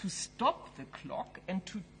to stop the clock and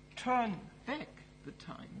to turn back the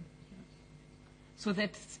time. So that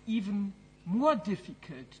it's even more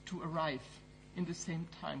difficult to arrive in the same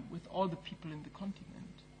time with all the people in the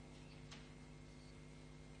continent.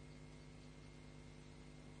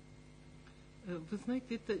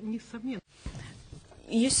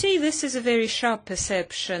 You see, this is a very sharp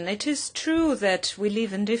perception. It is true that we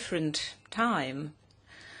live in different time.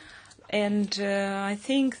 And I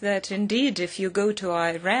think that indeed, if you go to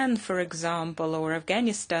Iran, for example, or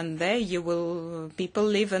Afghanistan, there people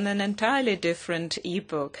live in an entirely different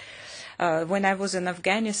epoch. When I was in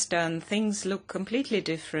Afghanistan, things look completely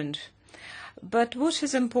different. But what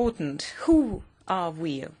is important? Who are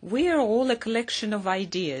we? We are all a collection of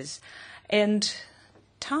ideas. And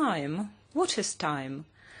time, what is time?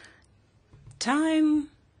 Time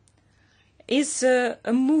is a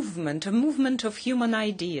movement of human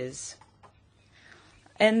ideas.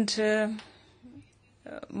 And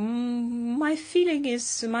my feeling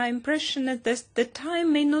is, my impression is that the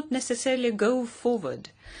time may not necessarily go forward.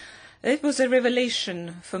 It was a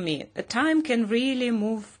revelation for me. A time can really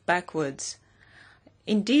move backwards.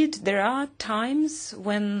 Indeed, there are times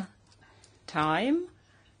when time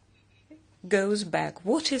goes back.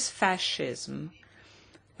 What is fascism?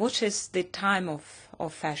 What is the time of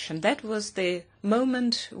fashion? That was the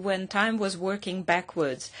moment when time was working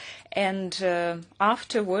backwards. And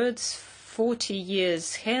afterwards, 40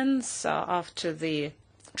 years hence, after the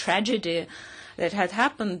tragedy that had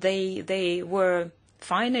happened, they were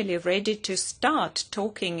finally ready to start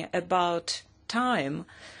talking about time.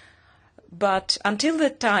 But until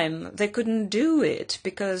that time, they couldn't do it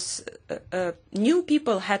because new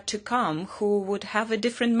people had to come who would have a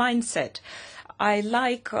different mindset. I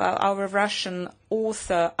like our Russian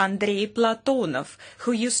author Andrei Platonov,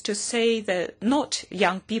 who used to say that not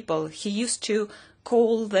young people, he used to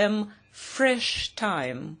call them fresh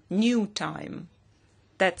time, new time.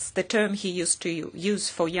 That's the term he used to use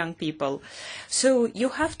for young people. So you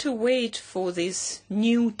have to wait for this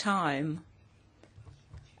new time.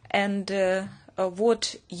 And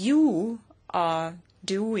what you are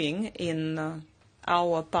doing in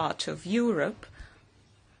our part of Europe,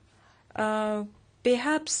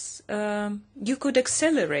 perhaps you could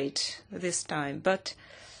accelerate this time, but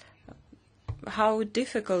how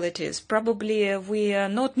difficult it is. Probably we are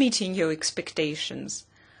not meeting your expectations,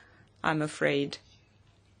 I'm afraid.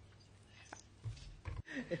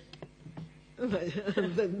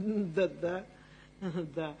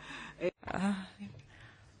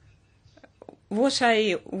 What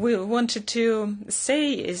I wanted to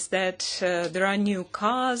say is that there are new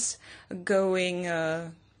cars going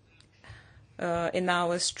in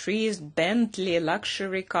our streets, Bentley,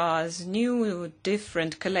 luxury cars, new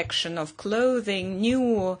different collection of clothing,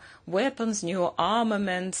 new weapons, new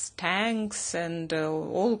armaments, tanks, and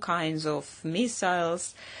all kinds of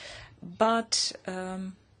missiles. But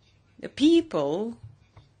people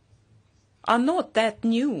are not that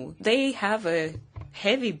new. They have a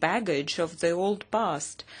heavy baggage of the old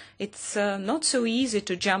past. It's not so easy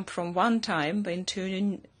to jump from one time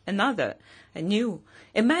into another, a new.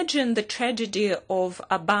 Imagine the tragedy of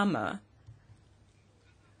Obama.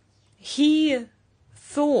 He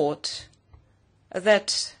thought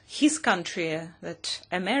that his country, that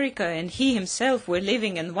America and he himself were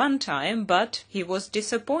living in one time, but he was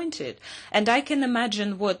disappointed. And I can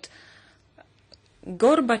imagine what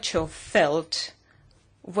Gorbachev felt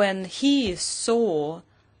when he saw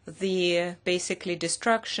the basically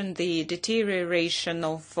destruction, the deterioration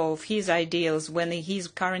of his ideals, when he's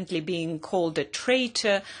currently being called a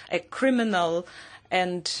traitor, a criminal,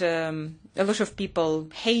 and a lot of people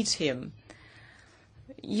hate him.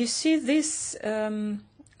 You see, this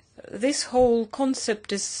whole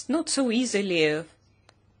concept is not so easily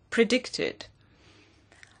predicted.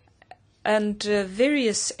 And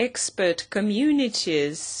various expert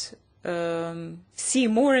communities see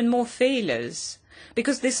more and more failures,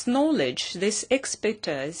 because this knowledge, this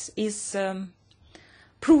expertise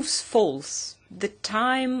proves false. The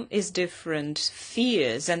time is different,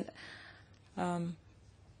 fears and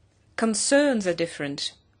concerns are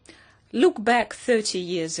different. Look back 30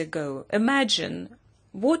 years ago. Imagine,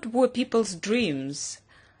 what were people's dreams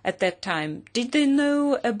at that time? Did they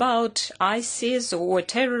know about ISIS or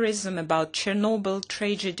terrorism, about Chernobyl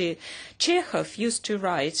tragedy? Chekhov used to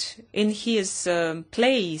write in his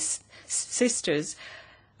plays, Sisters,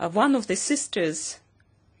 one of the sisters,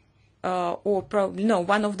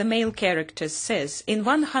 one of the male characters says, in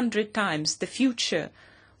 100 times the future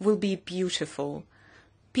will be beautiful.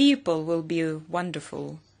 People will be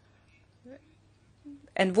wonderful.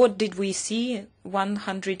 And what did we see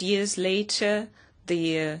 100 years later?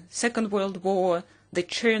 The Second World War, the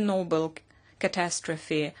Chernobyl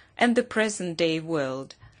catastrophe, and the present-day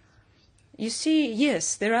world. You see,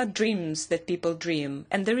 yes, there are dreams that people dream,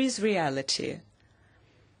 and there is reality.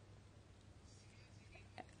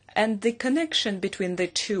 And the connection between the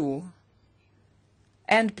two,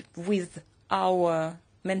 and with our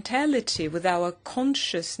mentality, with our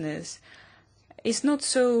consciousness, is not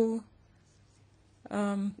so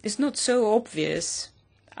obvious.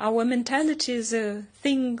 our mentality is a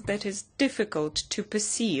thing that is difficult to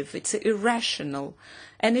perceive. It's irrational,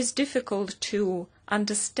 and it's difficult to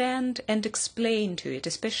understand and explain to it,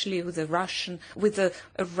 especially with in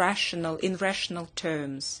rational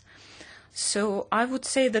terms. So I would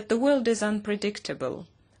say that the world is unpredictable.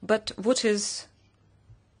 But what is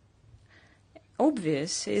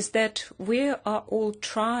obvious is that we are all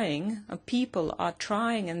trying, people are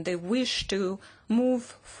trying, and they wish to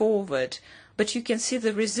move forward. But you can see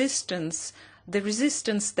the resistance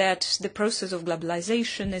that the process of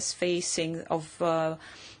globalization is facing,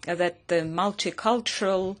 that the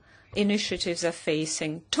multicultural initiatives are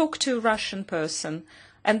facing. Talk to a Russian person,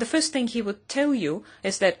 and the first thing he would tell you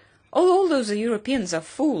is that, all those Europeans are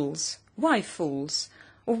fools. Why fools?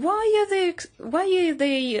 Why are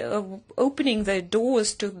they opening their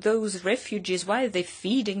doors to those refugees? Why are they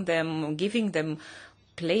feeding them, giving them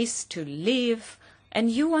place to live? And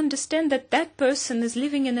you understand that that person is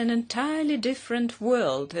living in an entirely different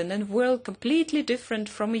world, in a world completely different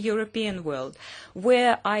from a European world,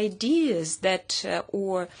 where ideas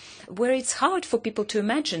or where it's hard for people to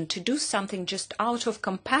imagine to do something just out of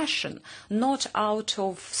compassion, not out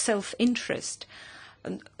of self-interest,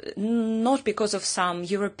 not because of some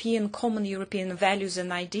common European values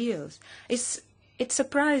and ideals. It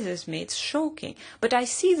surprises me, it's shocking. But I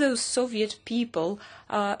see those Soviet people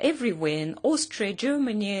everywhere, in Austria,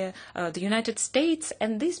 Germany, the United States,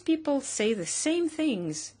 and these people say the same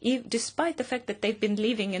things, despite the fact that they've been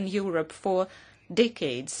living in Europe for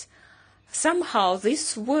decades. Somehow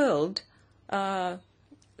this world,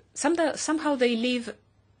 somehow they live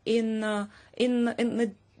in a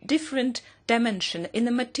different dimension, in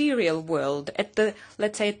a material world,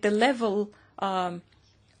 let's say at the level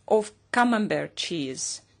of camembert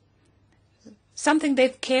cheese, something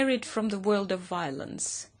they've carried from the world of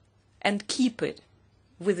violence and keep it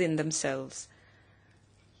within themselves.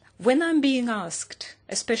 When I'm being asked,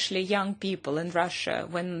 especially young people in Russia,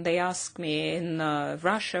 when they ask me in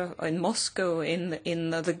Russia, in Moscow, in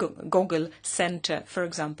the Gogol Center, for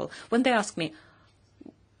example, when they ask me,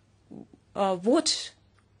 what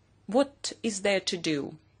is there to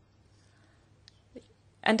do?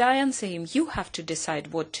 And I answer him, you have to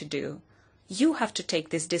decide what to do. You have to take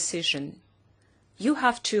this decision. You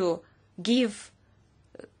have to give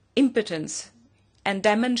impotence and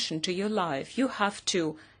dimension to your life. You have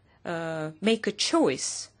to make a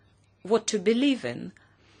choice what to believe in.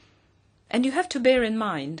 And you have to bear in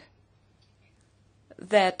mind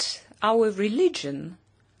that our religion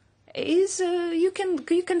is, you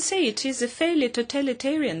can say it is a fairly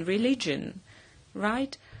totalitarian religion,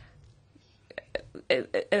 right?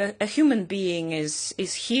 A human being is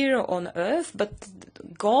here on earth, but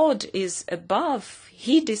God is above.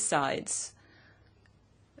 He decides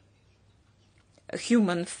a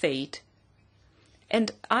human fate.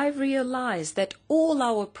 And I realize that all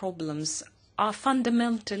our problems are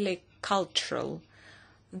fundamentally cultural.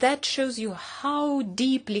 That shows you how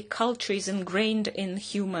deeply culture is ingrained in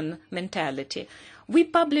human mentality. We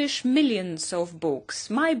publish millions of books.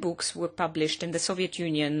 My books were published in the Soviet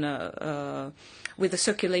Union with a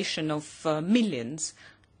circulation of millions.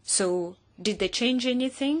 So did they change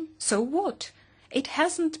anything? So what? It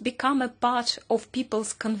hasn't become a part of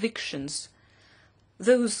people's convictions.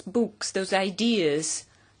 Those books, those ideas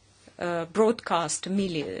broadcast in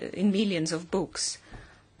millions of books.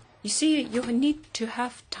 You see, you need to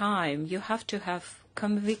have time. You have to have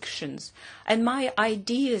convictions. And my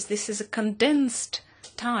ideas, this is a condensed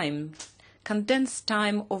time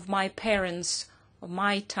of my parents, of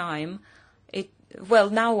my time.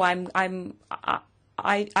 Now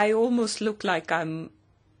I almost look like I'm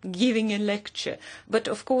giving a lecture, but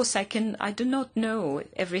of course I do not know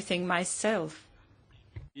everything myself.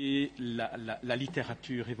 Et la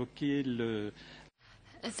littérature évoquée le.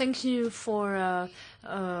 Thank you for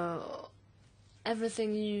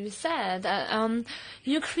everything you said.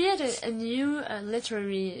 You created a new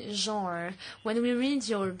literary genre. When we read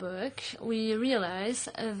your book, we realize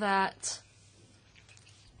that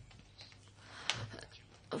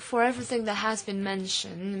for everything that has been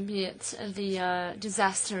mentioned, be it the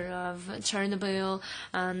disaster of Chernobyl,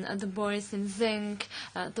 and the boys in zinc,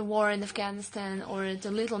 the war in Afghanistan, or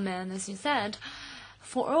the little man, as you said,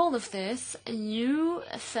 for all of this, you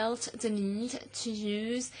felt the need to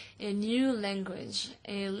use a new language,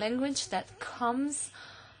 a language that comes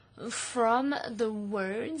from the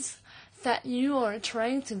words that you are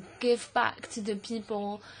trying to give back to the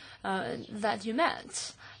people that you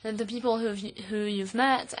met, and the people who you've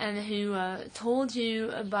met and who told you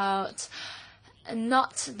about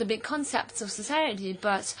not the big concepts of society,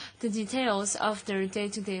 but the details of their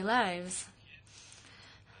day-to-day lives.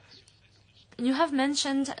 You have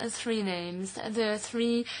mentioned three names, the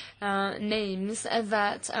three names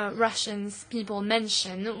that Russians people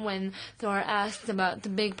mention when they are asked about the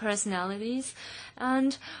big personalities.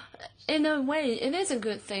 And in a way, it is a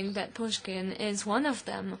good thing that Pushkin is one of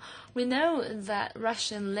them. We know that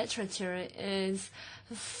Russian literature is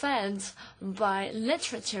fed by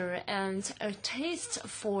literature and a taste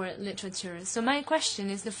for literature. So my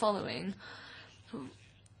question is the following.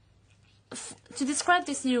 To describe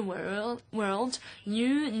this new world,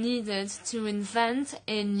 you needed to invent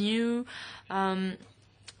a new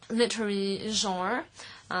literary genre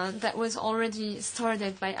that was already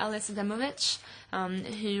started by Alex Adamovich,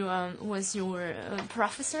 who was your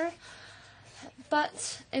professor.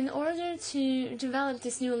 But in order to develop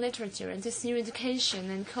this new literature and this new education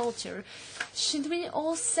and culture, should we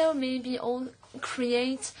also maybe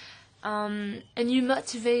create a new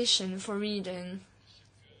motivation for reading?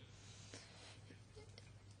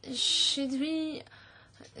 Should we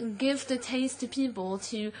give the taste to people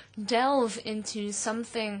to delve into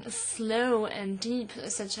something slow and deep,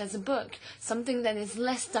 such as a book, something that is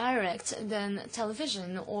less direct than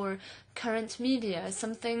television or current media,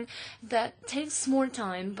 something that takes more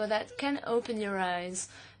time but that can open your eyes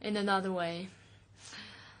in another way?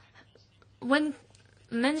 When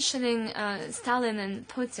mentioning Stalin and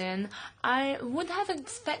Putin, I would have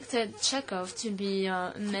expected Chekhov to be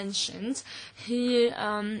mentioned. He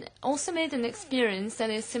also made an experience that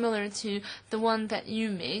is similar to the one that you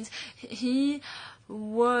made. He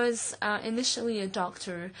was initially a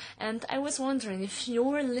doctor, and I was wondering if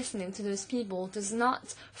your listening to those people does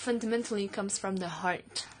not fundamentally comes from the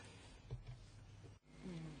heart.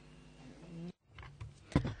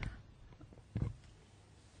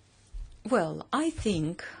 Well, I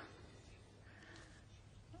think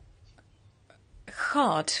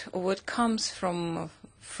heart, or what comes from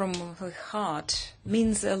the heart,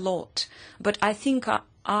 means a lot. But I think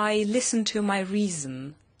I listen to my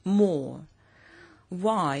reason more.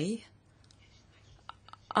 Why?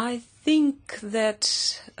 I think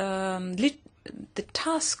that the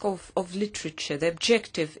task of literature, the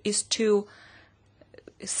objective, is to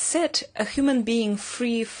set a human being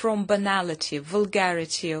free from banality,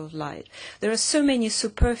 vulgarity of life. There are so many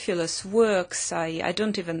superfluous works, I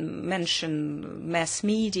don't even mention mass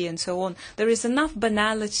media and so on. There is enough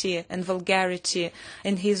banality and vulgarity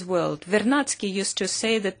in his world. Vernadsky used to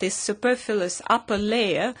say that this superfluous upper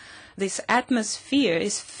layer, this atmosphere,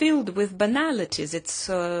 is filled with banalities.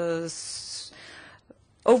 It's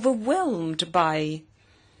overwhelmed by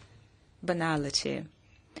banality.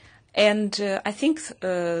 And I think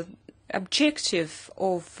objective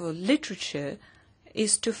of literature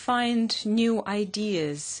is to find new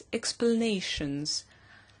ideas, explanations.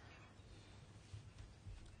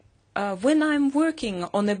 When I'm working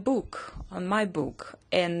on a book, on my book,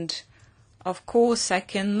 and of course I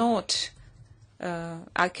cannot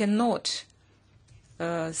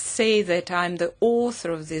say that I'm the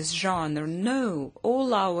author of this genre. No,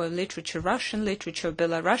 all our literature, Russian literature,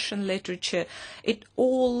 Belarusian literature, it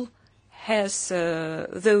all has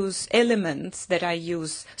those elements that I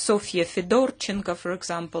use. Sofia Fedorchenko, for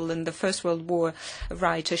example, in the First World War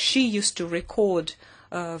writer, she used to record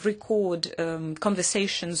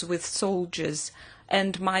conversations with soldiers.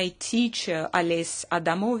 And my teacher, Alex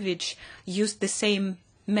Adamovich, used the same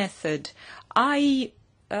method. I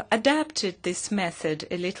adapted this method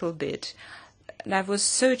a little bit, and I was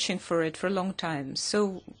searching for it for a long time.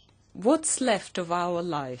 So what's left of our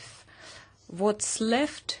life? What's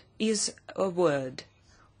left is a word.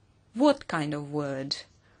 What kind of word?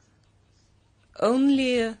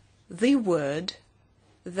 Only the word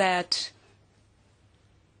that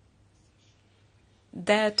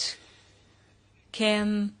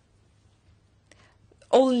can,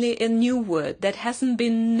 only a new word that hasn't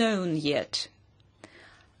been known yet.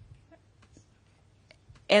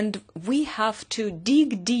 And we have to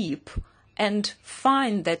dig deep and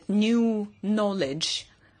find that new knowledge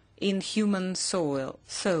in human soul.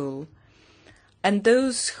 And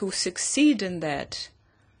those who succeed in that,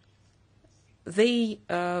 they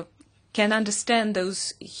can understand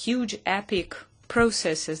those huge epic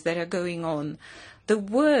processes that are going on. The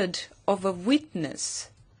word of a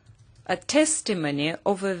witness, a testimony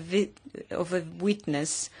of a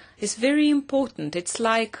witness, is very important. It's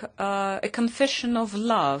like a confession of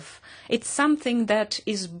love. It's something that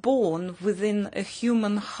is born within a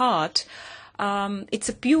human heart. It's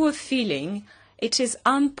a pure feeling. It is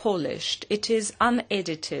unpolished. It is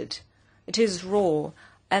unedited. It is raw.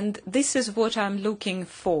 And this is what I'm looking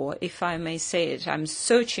for, if I may say it. I'm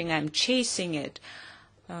searching, I'm chasing it.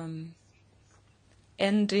 And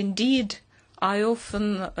indeed, I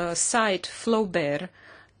often cite Flaubert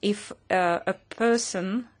if a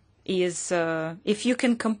person is, if you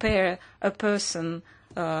can compare a person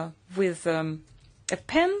with a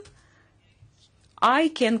pen, I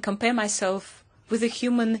can compare myself with a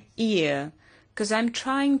human ear, because I'm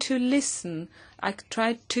trying to listen. I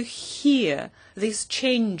try to hear these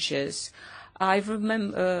changes. I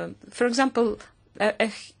remember, for example,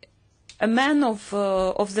 a man of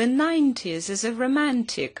the 90s is a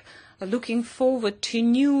romantic, looking forward to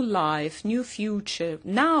new life, new future.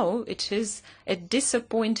 Now it is a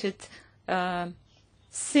disappointed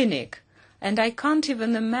cynic, and I can't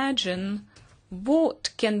even imagine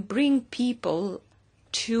what can bring people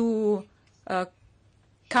to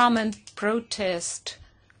come and protest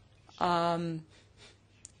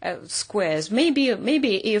squares. Maybe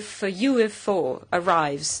if a UFO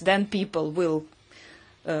arrives, then people will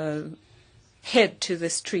head to the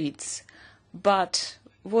streets. But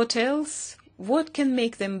what else? What can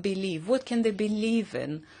make them believe? What can they believe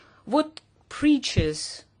in? What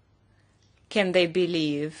preachers can they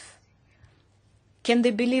believe? Can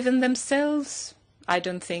they believe in themselves? I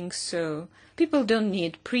don't think so. People don't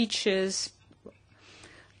need preachers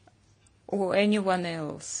or anyone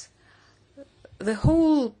else. The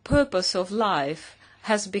whole purpose of life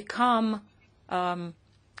has become,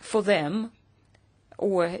 for them,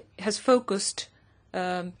 or has focused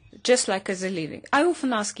just like as a living. I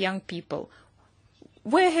often ask young people,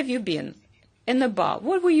 where have you been? In a bar.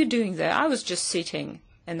 What were you doing there? I was just sitting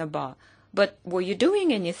in a bar. But were you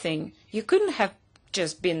doing anything? You couldn't have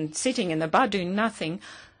just been sitting in a bar doing nothing.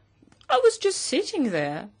 I was just sitting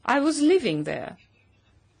there. I was living there.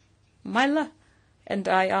 And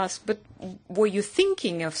I asked, but were you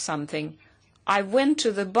thinking of something? I went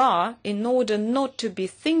to the bar in order not to be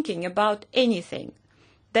thinking about anything.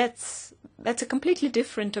 That's a completely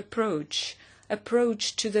different approach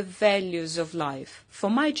to the values of life. For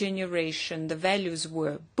my generation, the values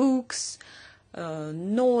were books,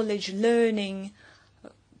 knowledge, learning,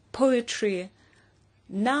 poetry.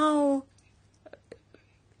 Now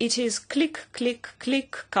it is click, click,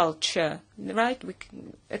 click culture, right?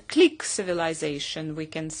 A click civilization, we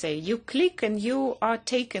can say. You click and you are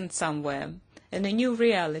taken somewhere in a new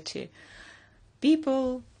reality.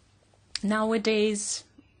 People nowadays,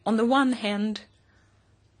 on the one hand,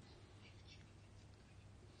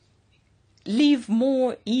 live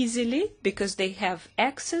more easily because they have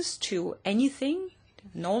access to anything,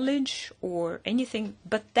 knowledge or anything,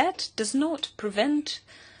 but that does not prevent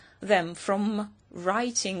them from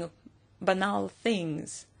writing banal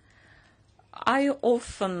things. I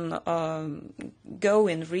often go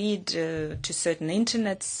and read to certain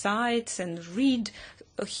internet sites and read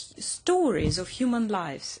stories of human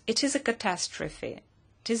lives. It is a catastrophe.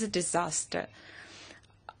 It is a disaster.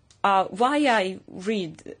 Why I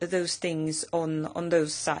read those things on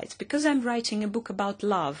those sites? Because I'm writing a book about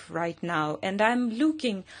love right now, and I'm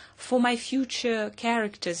looking for my future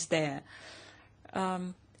characters there.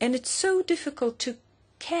 And it's so difficult to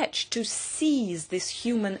catch, to seize this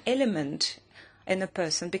human element in a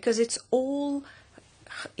person, because it's all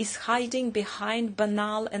is hiding behind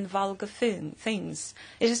banal and vulgar things.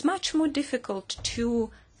 It is much more difficult to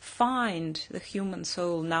find the human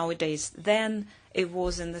soul nowadays than it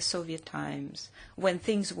was in the Soviet times, when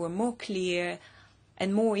things were more clear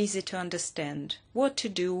and more easy to understand what to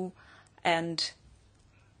do and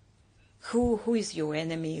who is your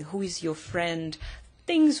enemy, who is your friend.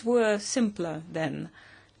 Things were simpler then.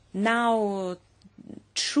 Now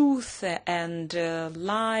truth and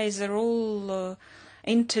lies are all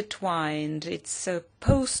intertwined. It's a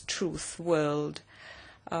post-truth world.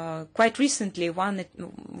 Quite recently, one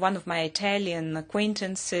of my Italian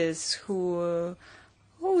acquaintances who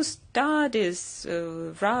studies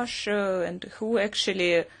Russia and who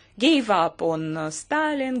actually gave up on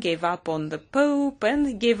Stalin, gave up on the Pope,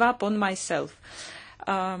 and gave up on myself.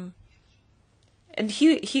 And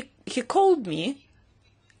he called me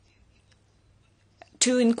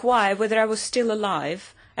to inquire whether I was still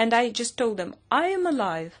alive, and I just told him I am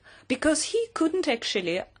alive, because he couldn't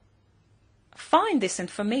actually find this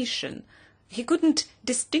information. He couldn't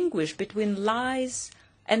distinguish between lies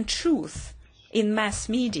and truth in mass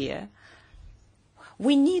media.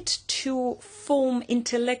 We need to form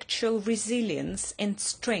intellectual resilience and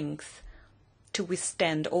strength to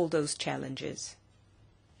withstand all those challenges.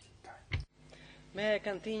 May I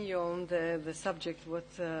continue on the subject what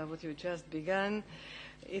you just began?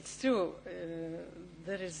 It's true.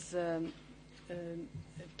 There is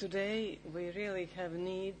today we really have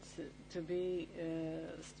need to be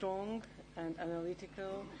strong and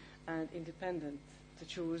analytical and independent to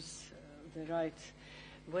choose the right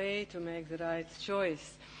way to make the right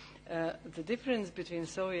choice. the difference between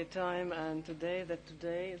Soviet time and today, that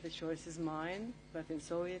today the choice is mine, but in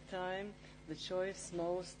Soviet time the choice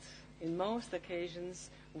in most occasions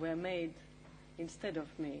were made instead of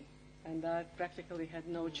me, and I practically had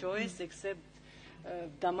no choice except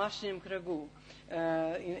домашнем кругу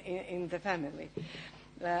in the family.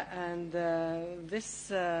 And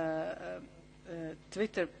this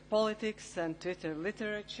Twitter politics and Twitter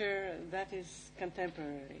literature, that is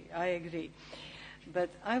contemporary, I agree. But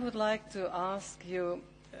I would like to ask you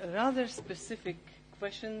rather specific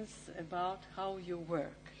questions about how you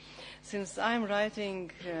work. Since I'm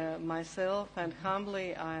writing myself, and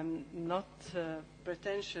humbly I'm not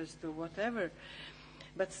pretentious to whatever,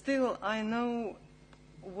 but still I know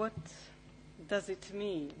what does it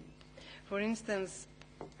mean. For instance,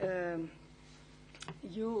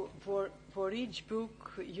 you for each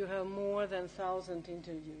book you have more than 1,000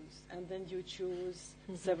 interviews, and then you choose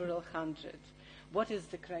several hundred. What is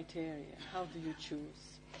the criteria? How do you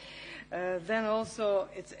choose? Then also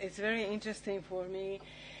it's very interesting for me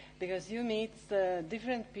because you meet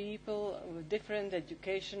different people with different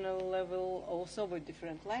educational level, also with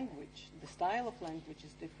different language. The style of language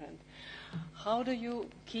is different. How do you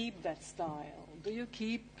keep that style? Do you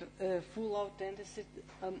keep full authenticity,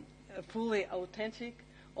 fully authentic,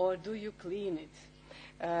 or do you clean it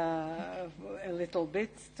a little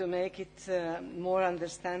bit to make it more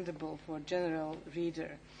understandable for general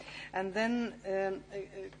reader? And then a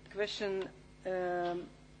question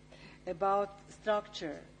about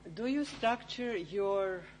structure. Do you structure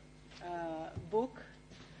your book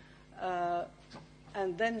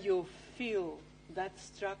and then you fill that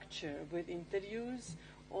structure with interviews,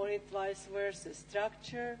 or it vice versa?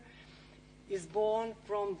 Structure is born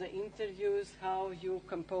from the interviews, how you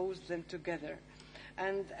compose them together.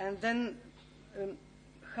 And then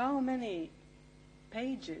how many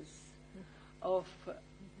pages of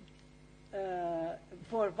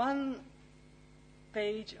for one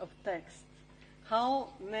page of text, how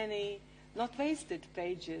many, not wasted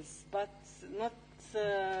pages, but not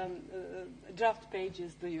draft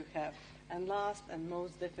pages do you have? And last and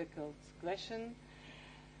most difficult question,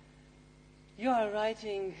 you are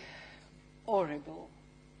writing horrible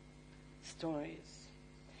stories.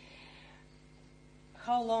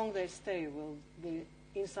 How long they stay will be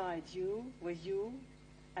inside you, with you,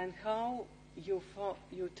 and how you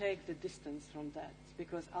take the distance from that,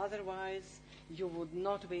 because otherwise you would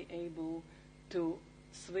not be able to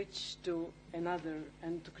switch to another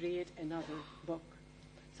and to create another book.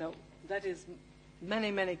 So that is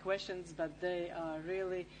many, many questions, but they are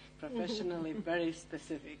really professionally very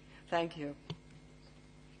specific. Thank you.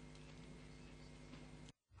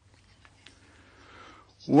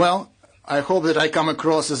 Well, I hope that I come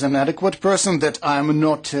across as an adequate person, that I'm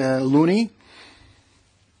not loony.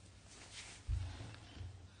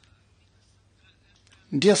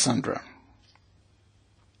 Dear Sandra,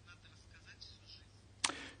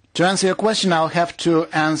 to answer your question, I'll have to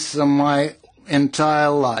answer my entire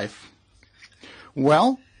life.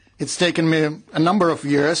 Well, it's taken me a number of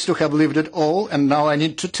years to have lived it all, and now I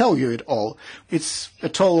need to tell you it all. It's a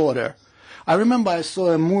tall order. I remember I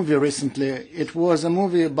saw a movie recently. It was a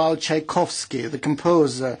movie about Tchaikovsky, the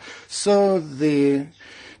composer. So the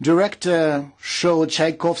director showed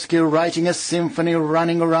Tchaikovsky writing a symphony,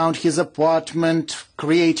 running around his apartment,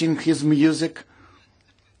 creating his music.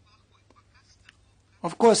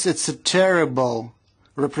 Of course, it's a terrible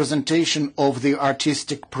representation of the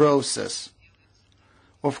artistic process.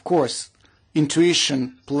 Of course,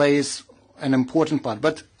 intuition plays an important part,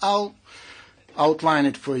 but I'll outline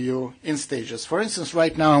it for you in stages. For instance,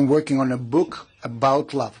 right now I'm working on a book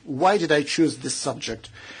about love. Why did I choose this subject?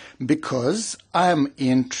 Because I'm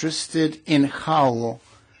interested in how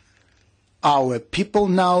our people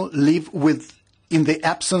now live in the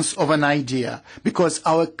absence of an idea, because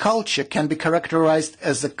our culture can be characterized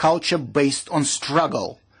as a culture based on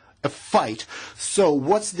struggle, a fight. So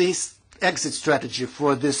what's this exit strategy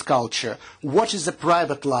for this culture? What is a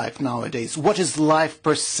private life nowadays? What is life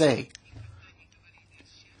per se?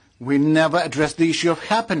 We never address the issue of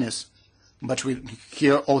happiness, but we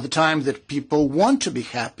hear all the time that people want to be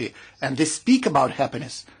happy, and they speak about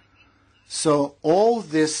happiness. So all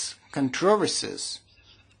these controversies,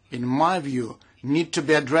 in my view, need to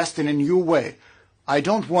be addressed in a new way. I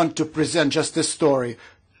don't want to present just a story.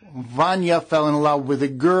 Vanya fell in love with a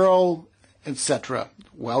girl, etc.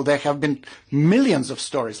 Well, there have been millions of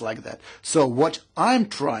stories like that. So what I'm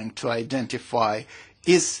trying to identify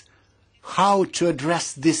is how to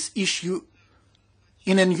address this issue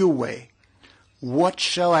in a new way. What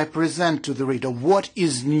shall I present to the reader? What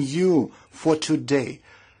is new for today?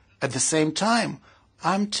 At the same time,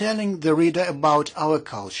 I'm telling the reader about our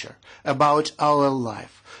culture, about our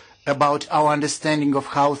life, about our understanding of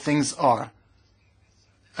how things are,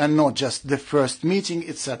 and not just the first meeting,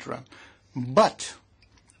 etc. But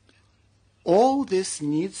all this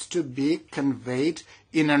needs to be conveyed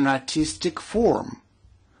in an artistic form.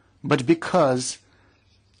 But because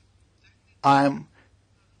I'm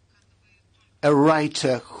a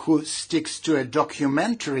writer who sticks to a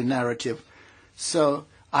documentary narrative, so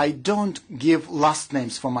I don't give last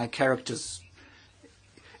names for my characters.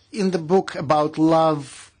 In the book about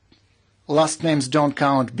love, last names don't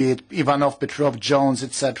count, be it Ivanov, Petrov, Jones,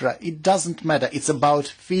 etc. It doesn't matter. It's about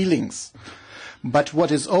feelings. But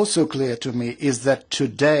what is also clear to me is that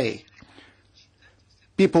today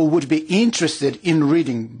people would be interested in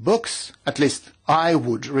reading books, at least I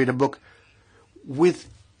would read a book, with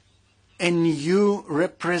a new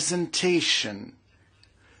representation,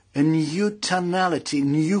 a new tonality,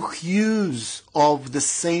 new hues of the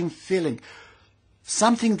same feeling,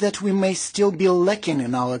 something that we may still be lacking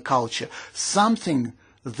in our culture, something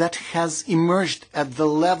that has emerged at the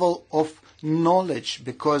level of knowledge,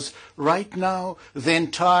 because right now the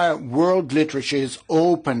entire world literature is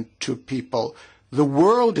open to people. The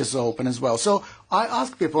world is open as well. So I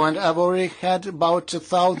ask people, and I've already had about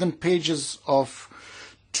 1,000 pages of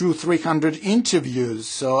 200-300 interviews,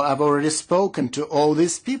 so I've already spoken to all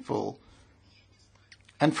these people.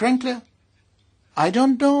 And frankly, I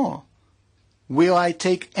don't know. Will I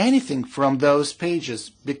take anything from those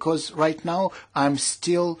pages? Because right now I'm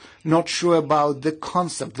still not sure about the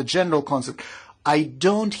concept, the general concept. I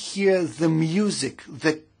don't hear the music,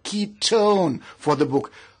 the key tone for the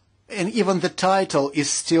book. And even the title is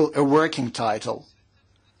still a working title.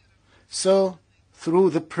 So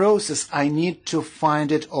through the process, I need to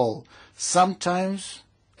find it all. Sometimes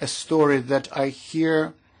a story that I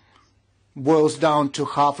hear boils down to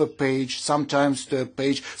half a page, sometimes to a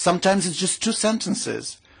page, sometimes it's just 2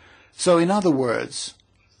 sentences. So in other words,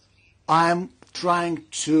 I'm trying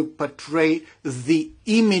to portray the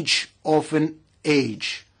image of an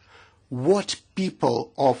age. What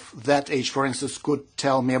people of that age, for instance, could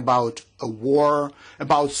tell me about a war,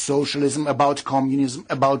 about socialism, about communism,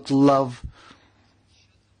 about love.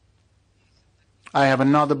 I have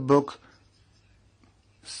another book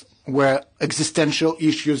where existential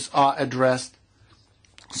issues are addressed.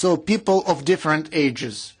 So people of different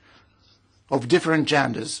ages, of different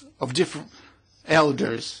genders, of different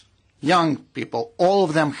elders, young people, all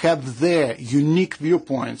of them have their unique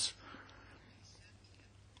viewpoints.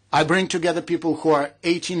 I bring together people who are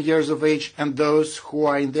 18 years of age and those who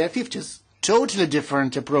are in their 50s. Totally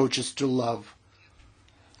different approaches to love.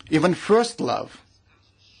 Even first love.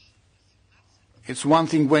 It's one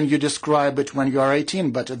thing when you describe it when you are 18,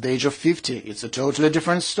 but at the age of 50, it's a totally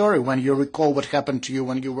different story when you recall what happened to you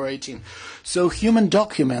when you were 18. So human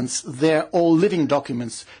documents, they're all living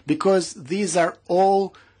documents because these are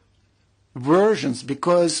all versions,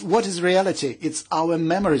 because what is reality? It's our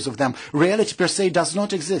memories of them. Reality per se does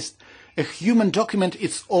not exist. A human document,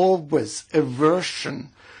 it's always a version.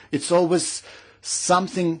 It's always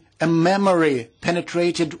something, a memory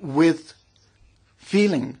penetrated with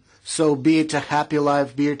feeling. So be it a happy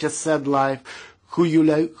life, be it a sad life, who you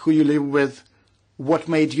live with, what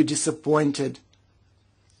made you disappointed.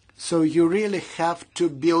 So you really have to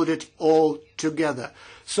build it all together.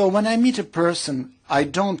 So when I meet a person, I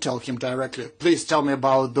don't tell him directly, please tell me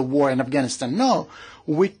about the war in Afghanistan. No,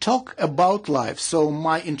 we talk about life. So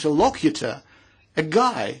my interlocutor, a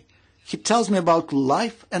guy, he tells me about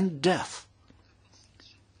life and death.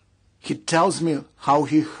 He tells me how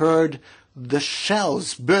he heard the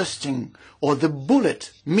shells bursting or the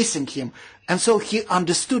bullet missing him. And so he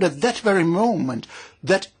understood at that very moment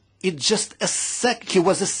that it just he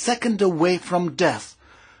was a second away from death.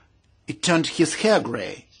 It turned his hair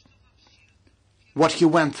gray, what he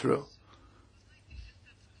went through.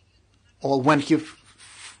 Or when he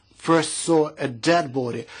first saw a dead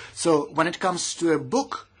body. So when it comes to a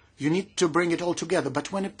book, you need to bring it all together.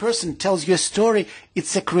 But when a person tells you a story,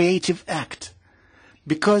 it's a creative act.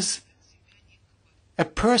 Because a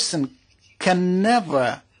person can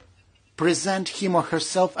never present him or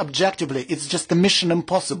herself objectively. It's just a mission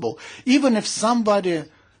impossible. Even if somebody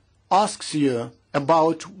asks you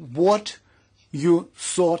about what you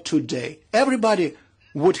saw today, everybody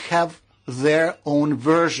would have their own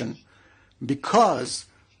version, because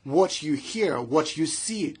what you hear, what you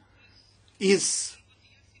see is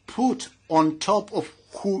put on top of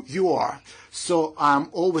who you are. So I'm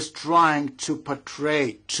always trying to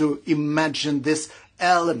portray, to imagine these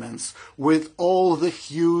elements with all the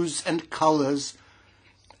hues and colors,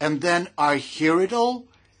 and then I hear it all,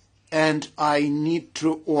 and I need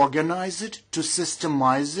to organize it, to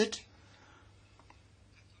systemize it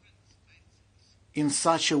in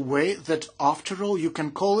such a way that, after all, you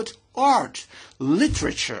can call it art,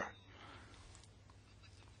 literature.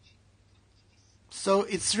 So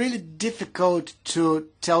it's really difficult to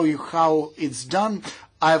tell you how it's done.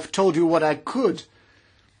 I've told you what I could,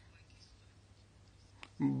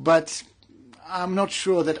 but I'm not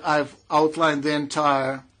sure that I've outlined the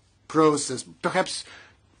entire process. Perhaps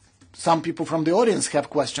some people from the audience have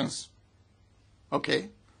questions. Okay.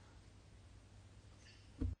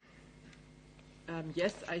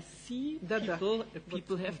 Yes, I see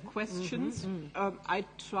people have questions. I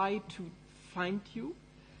try to find you.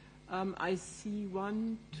 I see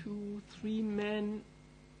 1, 2, 3 men,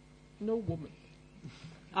 no woman.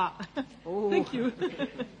 Thank you.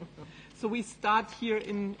 So we start here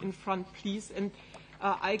in front, please. And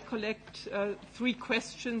I collect 3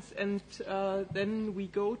 questions and then we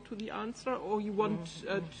go to the answer, or you want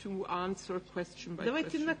to answer question by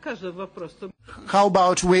question? How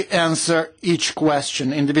about we answer each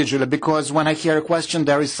question individually? Because when I hear a question,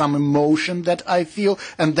 there is some emotion that I feel,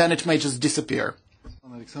 and then it may just disappear.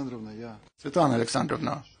 Svetlana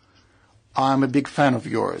Alexandrovna, I'm a big fan of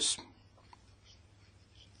yours.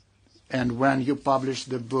 And when you published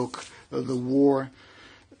the book, The War,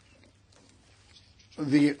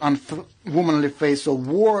 The Unwomanly Face of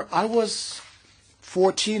War, I was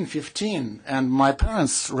 14, 15, and my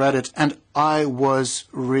parents read it, and I was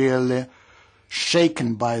really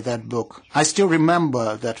shaken by that book. I still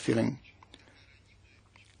remember that feeling.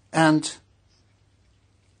 And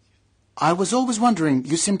I was always wondering,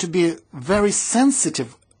 you seem to be very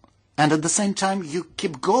sensitive, and at the same time you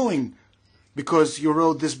keep going, because you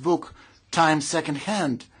wrote this book time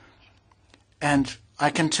second-hand. And I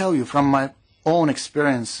can tell you from my own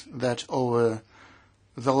experience that over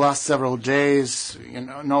the last several days,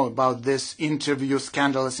 know about this interview,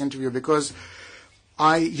 scandalous interview, because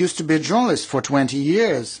I used to be a journalist for 20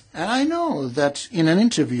 years, and I know that in an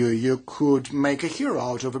interview you could make a hero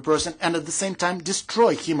out of a person and at the same time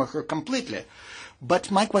destroy him or her completely. But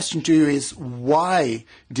my question to you is, why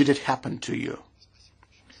did it happen to you?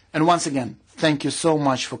 And once again, thank you so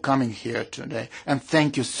much for coming here today, and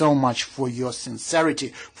thank you so much for your sincerity,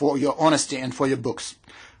 for your honesty, and for your books.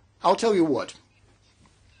 I'll tell you what.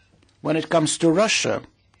 When it comes to Russia,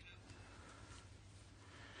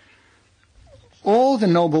 all the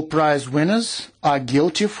Nobel Prize winners are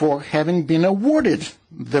guilty for having been awarded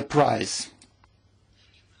the prize.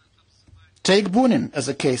 Take Bunin as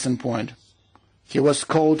a case in point. He was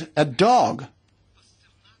called a dog.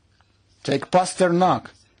 Take Pasternak.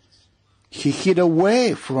 He hid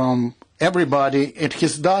away from everybody at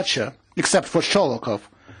his dacha, except for Sholokhov.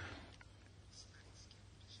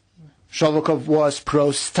 Sholokhov was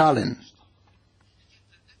pro-Stalin.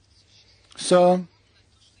 So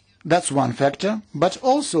that's one factor. But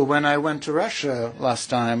also, when I went to Russia last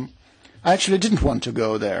time, I actually didn't want to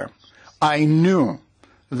go there. I knew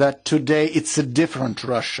that today it's a different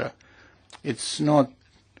Russia. It's not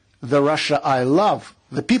the Russia I love.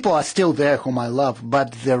 The people are still there whom I love,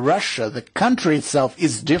 but the Russia, the country itself,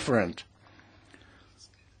 is different.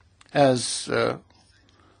 As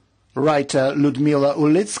writer Ludmila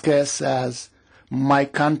Ulitskaya says, my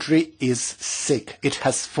country is sick. It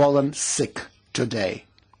has fallen sick today.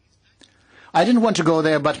 I didn't want to go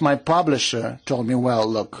there, but my publisher told me, well,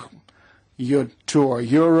 look, you tour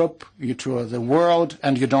Europe, you tour the world,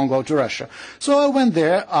 and you don't go to Russia. So I went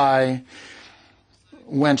there. I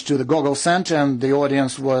went to the Gogol Center, and the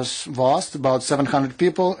audience was vast, about 700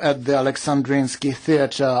 people. At the Alexandrinsky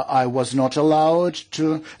Theater, I was not allowed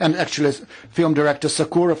to, and actually film director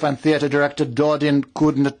Sakurov and theater director Dodin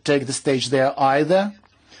couldn't take the stage there either.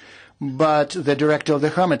 But the director of the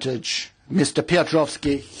Hermitage, Mr.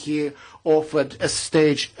 Petrovsky, he offered a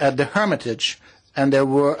stage at the Hermitage, and there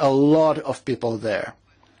were a lot of people there.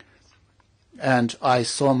 And I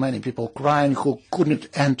saw many people crying who couldn't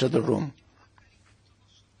enter the room.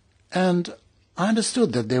 And I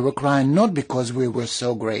understood that they were crying not because we were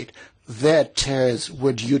so great. Their tears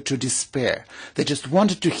were due to despair. They just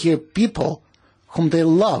wanted to hear people whom they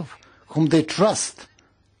love, whom they trust.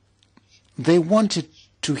 They wanted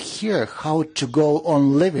to hear how to go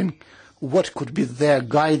on living, what could be their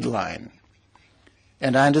guideline.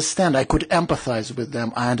 And I understand, I could empathize with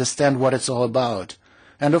them. I understand what it's all about.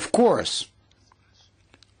 And of course,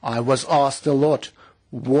 I was asked a lot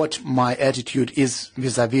what my attitude is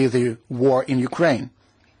vis-à-vis the war in Ukraine.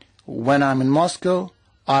 When I'm in Moscow,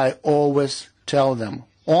 I always tell them,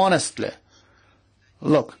 honestly,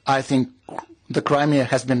 look, I think the Crimea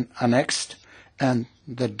has been annexed, and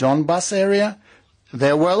the Donbas area,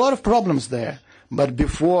 there were a lot of problems there, But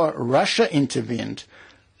before Russia intervened,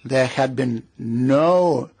 there had been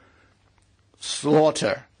no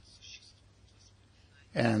slaughter.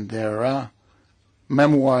 And there are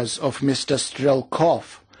memoirs of Mr.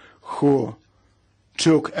 Strelkov, who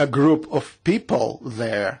took a group of people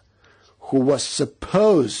there who was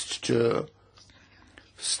supposed to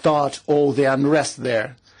start all the unrest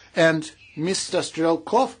there. And Mr.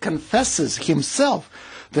 Strelkov confesses himself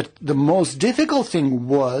that the most difficult thing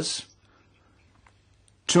was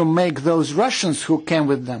to make those Russians who came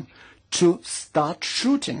with them to start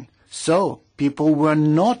shooting. So people were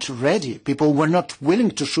not ready. People were not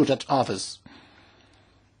willing to shoot at others.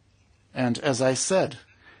 And as I said,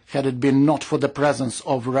 had it been not for the presence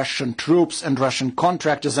of Russian troops and Russian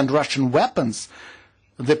contractors and Russian weapons,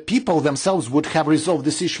 the people themselves would have resolved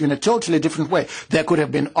this issue in a totally different way. There could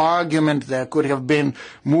have been argument, there could have been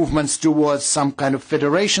movements towards some kind of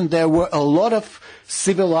federation. There were a lot of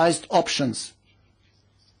civilized options.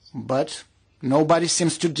 But nobody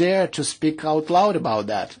seems to dare to speak out loud about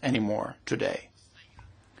that anymore today.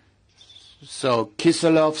 So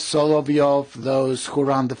Kiselov, Solovyov, those who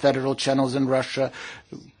run the federal channels in Russia.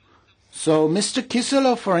 So Mr.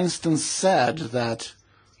 Kiselov, for instance, said that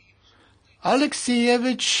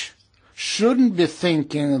Alexievich shouldn't be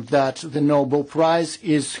thinking that the Nobel Prize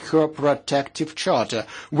is her protective charter.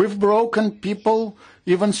 We've broken people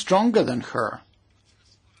even stronger than her.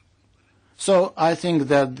 So I think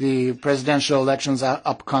that the presidential elections are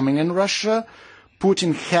upcoming in Russia.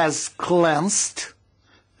 Putin has cleansed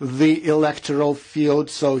the electoral field,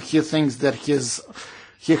 so he thinks that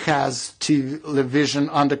he has television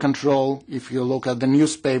under control. If you look at the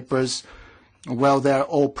newspapers, well, they're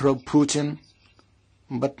all pro-Putin.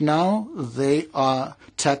 But now they are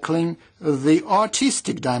tackling the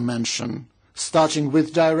artistic dimension, starting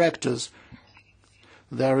with directors.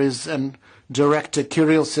 There is a director,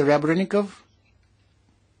 Kirill Serebrennikov,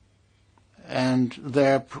 and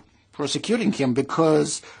they're prosecuting him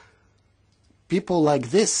because people like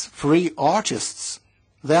this, free artists,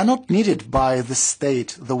 they are not needed by the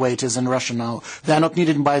state the way it is in Russia now. They are not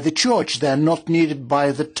needed by the church. They are not needed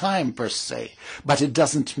by the time per se. But it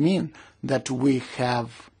doesn't mean that we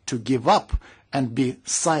have to give up and be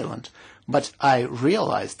silent. But I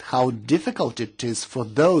realized how difficult it is for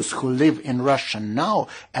those who live in Russia now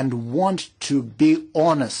and want to be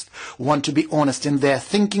honest in their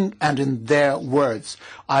thinking and in their words.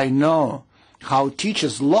 I know how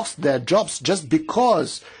teachers lost their jobs just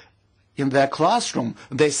because in their classroom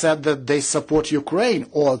they said that they support Ukraine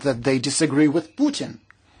or that they disagree with Putin.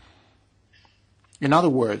 In other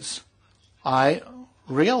words, I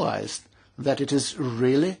realized that it is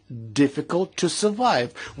really difficult to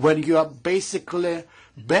survive when you are basically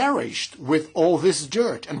barraged with all this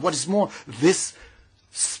dirt. And what is more, this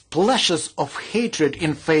splashes of hatred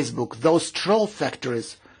in Facebook, those troll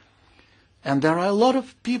factories. And there are a lot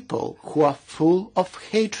of people who are full of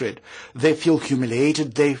hatred. They feel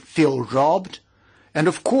humiliated, they feel robbed. And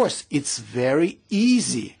of course, it's very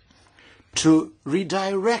easy to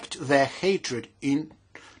redirect their hatred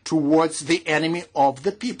towards the enemy of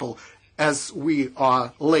the people, as we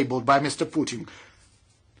are labeled by Mr. Putin.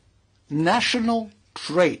 National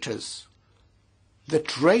traitors, the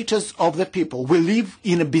traitors of the people. We live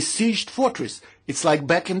in a besieged fortress. It's like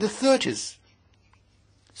back in the 30s.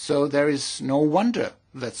 So there is no wonder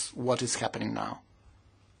that's what is happening now.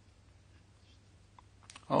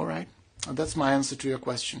 All right. That's my answer to your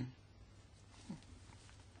question.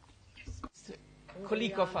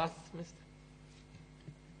 Colleague of us, Mr.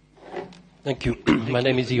 Thank you. My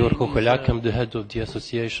name is Igor Kocholiak. I'm the head of the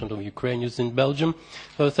Association of Ukrainians in Belgium.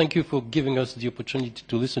 Thank you for giving us the opportunity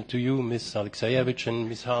to listen to you, Ms. Alexievich and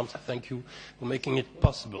Ms. Harms. Thank you for making it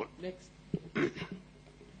possible.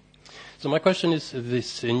 So my question is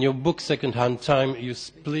this. In your book, Second-Hand Time, you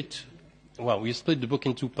split the book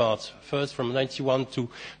in two parts. First from 1991 to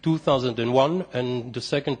 2001, and the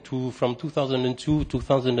second from 2002 to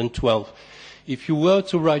 2012. If you were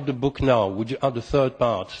to write the book now, would you add a third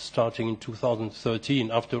part, starting in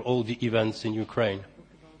 2013, after all the events in Ukraine?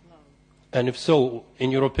 And if so,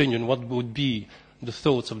 in your opinion, what would be the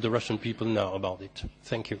thoughts of the Russian people now about it?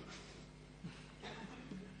 Thank you.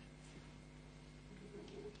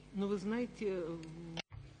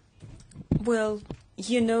 Well,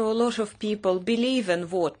 you know, a lot of people believe in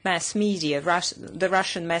what mass media, the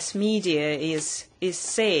Russian mass media is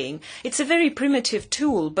saying. It's a very primitive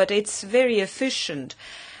tool, but it's very efficient.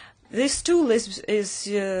 This tool is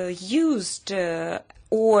used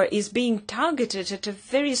or is being targeted at a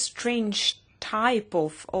very strange type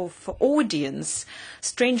of audience,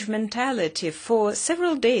 strange mentality. For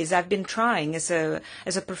several days I've been trying as a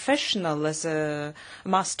professional, as a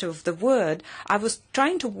master of the word. I was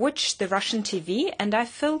trying to watch the Russian TV and I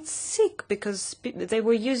felt sick because they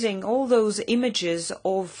were using all those images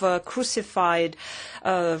of crucified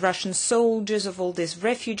Russian soldiers, of all these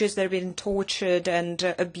refugees that have been tortured and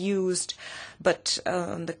abused. But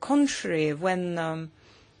on the contrary, when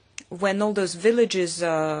all those villages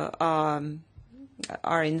are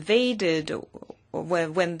invaded, or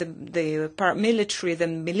when the paramilitary, the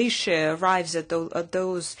militia arrives at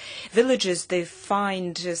those villages, they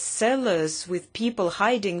find cellars with people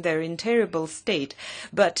hiding there in terrible state.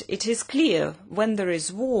 But it is clear when there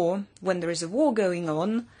is war, when there is a war going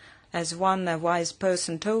on, as one wise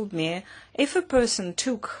person told me, if a person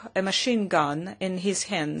took a machine gun in his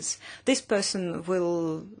hands, this person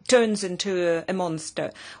turns into a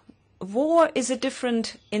monster. War is a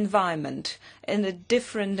different environment, in a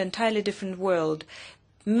entirely different world.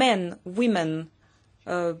 Men, women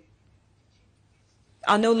are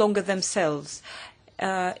no longer themselves.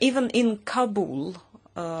 Even in Kabul,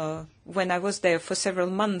 when I was there for several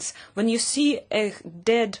months, when you see a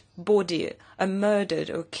dead body, a murdered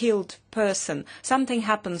or killed person, something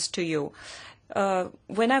happens to you.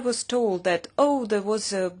 When I was told that, there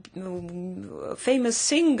was a famous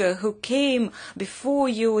singer who came before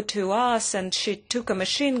you to us and she took a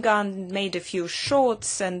machine gun, made a few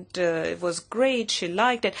shots and it was great, she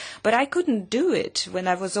liked it, but I couldn't do it when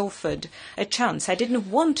I was offered a chance. I didn't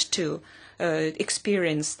want to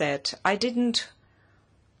experience that. I didn't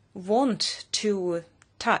want to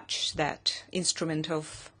touch that instrument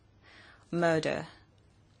of murder.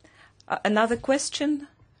 Another question?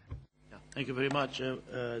 Thank you very much.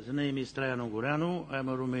 The name is Traian Ungureanu. I'm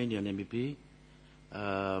a Romanian MEP,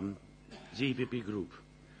 the EPP group.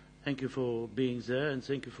 Thank you for being there and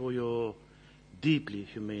thank you for your deeply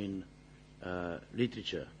humane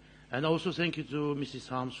literature. And also thank you to Mrs.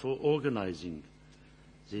 Harms for organizing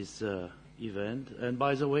this event. And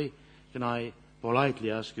by the way, can I politely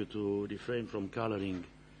ask you to refrain from coloring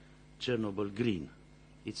Chernobyl green?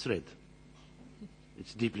 It's red.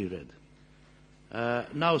 It's deeply red.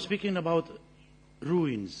 Now, speaking about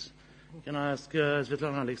ruins, can I ask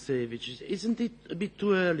Svetlana Alexievich, isn't it a bit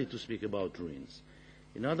too early to speak about ruins?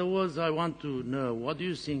 In other words, I want to know, what do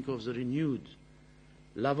you think of the renewed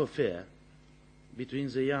love affair between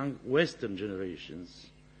the young Western generations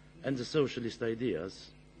and the socialist ideas,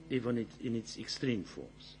 even in its extreme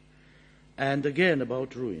forms? And again,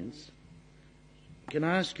 about ruins, can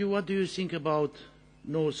I ask you, what do you think about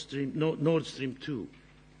Nord Stream 2?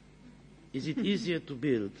 Is it easier to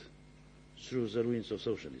build through the ruins of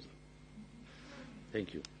socialism?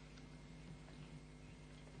 Thank you.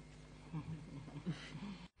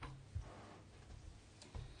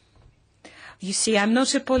 You see, I'm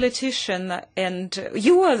not a politician, and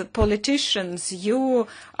you are the politicians. You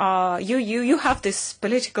have this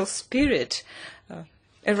political spirit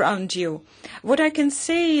around you. What I can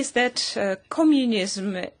say is that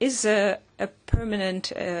communism is a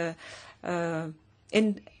permanent,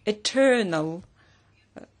 eternal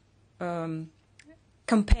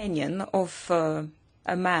companion of a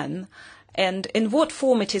man, and in what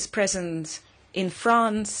form it is present in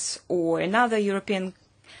France or in other European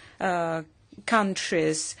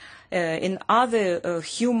countries, in other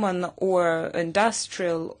human or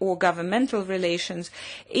industrial or governmental relations,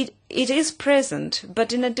 it is present,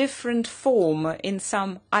 but in a different form, in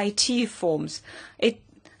some IT forms.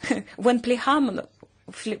 When Plekhanov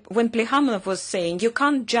was saying you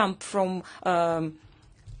can't jump from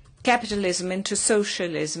capitalism into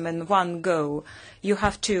socialism in one go, you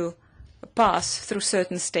have to pass through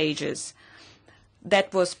certain stages.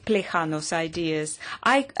 That was Plekhanov's ideas.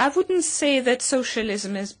 I wouldn't say that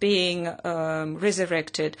socialism is being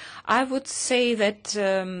resurrected. I would say that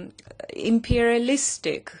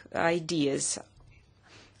imperialistic ideas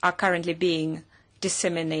are currently being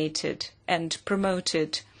disseminated and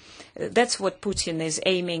promoted. That's what Putin is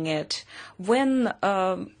aiming at. When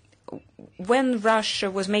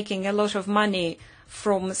Russia was making a lot of money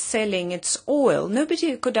from selling its oil,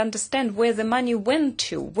 nobody could understand where the money went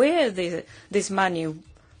to, where this money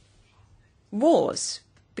was,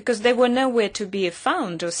 because they were nowhere to be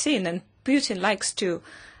found or seen. And Putin likes to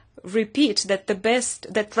repeat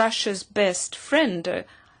that Russia's best friends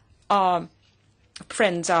are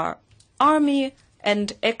army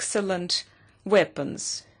and excellent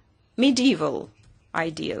weapons, medieval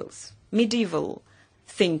ideals, medieval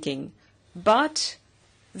thinking. But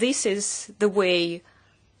this is the way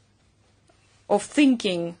of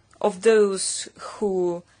thinking of those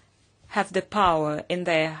who have the power in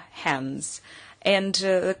their hands. And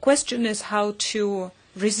the question is how to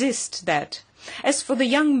resist that. As for the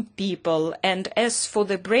young people and as for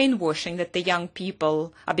the brainwashing that the young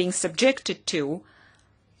people are being subjected to,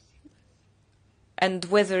 and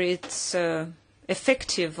whether it's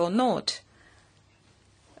effective or not,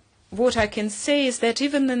 what I can say is that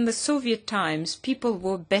even in the Soviet times, people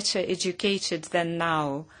were better educated than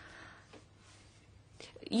now.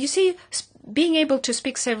 You see, being able to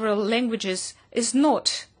speak several languages is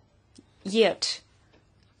not yet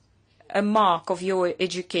a mark of your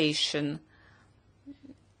education.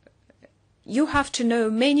 You have to know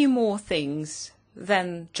many more things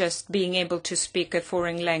than just being able to speak a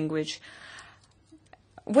foreign language.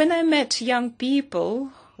 When I met young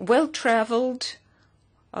people, well-traveled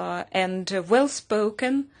and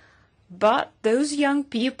well-spoken, but those young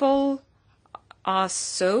people are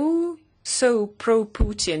so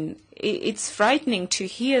pro-Putin. It's frightening to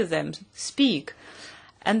hear them speak.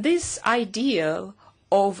 And this idea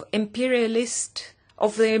of imperialist,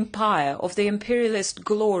 of the empire, of the imperialist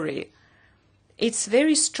glory, it's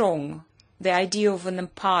very strong, the idea of an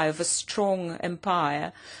empire, of a strong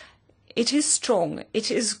empire. It is strong. It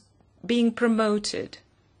is being promoted.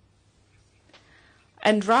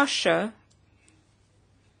 And Russia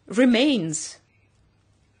remains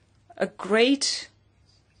a great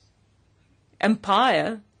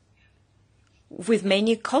empire with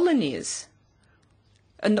many colonies.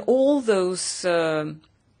 And all those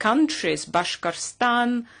countries,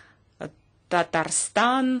 Bashkortostan,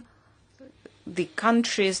 Tatarstan, the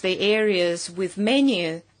countries, the areas with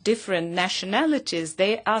many different nationalities,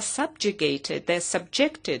 they are subjugated, they're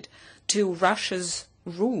subjected to Russia's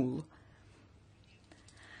rule.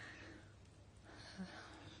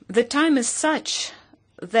 The time is such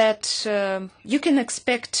that you can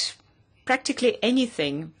expect practically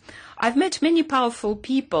anything. I've met many powerful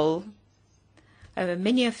people,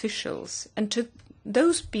 many officials, and to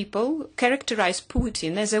those people characterize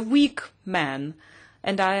Putin as a weak man.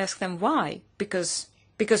 And I ask them why? Because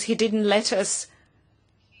he didn't let us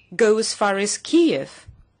go as far as Kiev.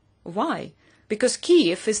 Why? Because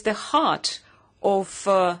Kiev is the heart of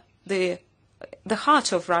the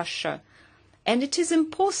heart of Russia, and it is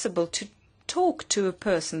impossible to talk to a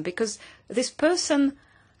person because this person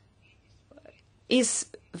is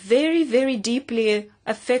very, very deeply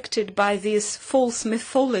affected by this false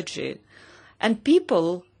mythology, and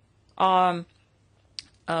people are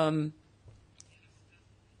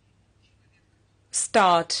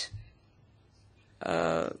start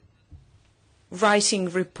writing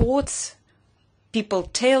reports, people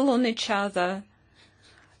tell on each other,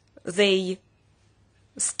 they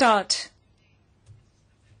start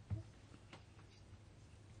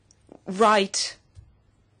write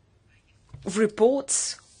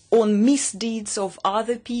reports on misdeeds of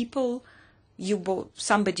other people.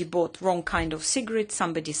 Somebody bought wrong kind of cigarette,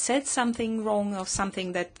 somebody said something wrong or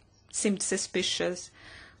something that seemed suspicious.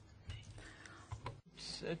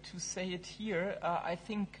 To say it here, I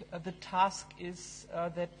think the task is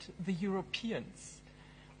that the Europeans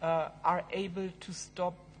are able to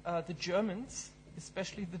stop the Germans,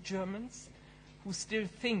 especially the Germans, who still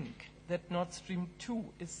think that Nord Stream 2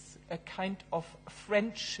 is a kind of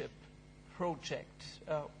friendship project,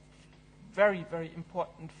 very, very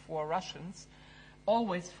important for Russians,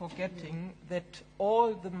 always forgetting that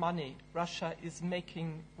all the money Russia is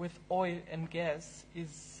making with oil and gas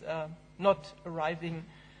is not arriving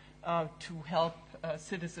to help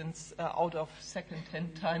citizens out of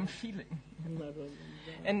second-hand time feeling.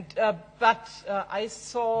 And but I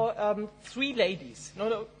saw three ladies.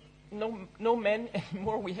 No men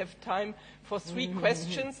anymore. We have time for three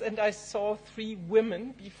questions, and I saw three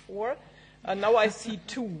women before. Now I see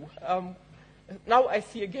two. Now I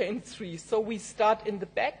see again three. So we start in the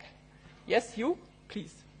back. Yes, you,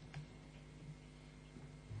 please.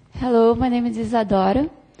 Hello, my name is Isadora.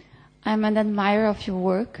 I'm an admirer of your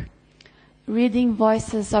work. Reading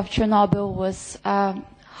Voices of Chernobyl was a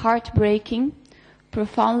heartbreaking,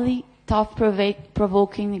 profoundly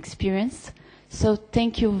thought-provoking experience. So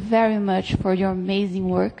thank you very much for your amazing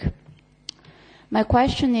work. My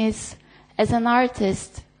question is, as an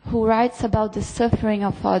artist who writes about the suffering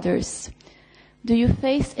of others, do you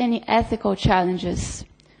face any ethical challenges?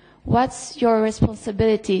 What's your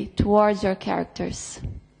responsibility towards your characters?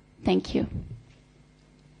 Thank you.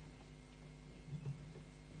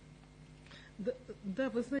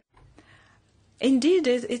 Indeed,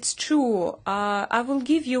 it's true. I will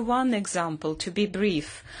give you one example to be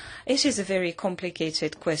brief. It is a very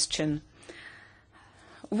complicated question.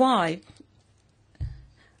 Why?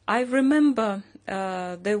 I remember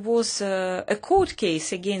there was a court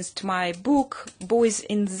case against my book, Boys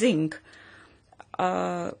in Zinc,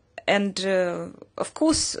 And, of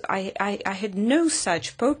course, I had no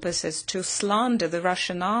such purpose as to slander the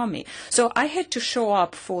Russian army. So I had to show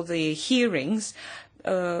up for the hearings.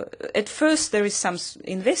 At first, there is some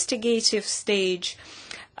investigative stage.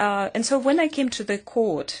 And so when I came to the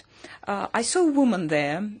court, I saw a woman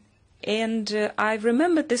there. And I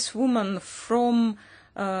remember this woman from...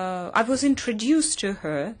 I was introduced to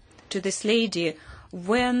her, to this lady,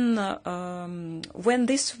 when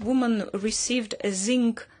this woman received a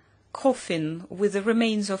zinc coffin with the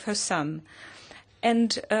remains of her son.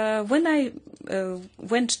 And when I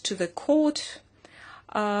went to the court,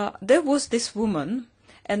 there was this woman,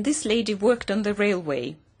 and this lady worked on the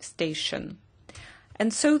railway station.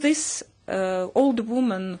 And so this old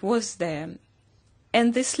woman was there.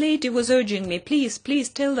 And this lady was urging me, please, please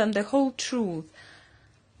tell them the whole truth.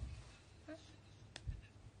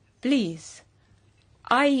 Please.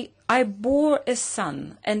 I bore a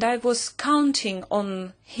son, and I was counting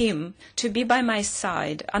on him to be by my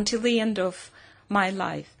side until the end of my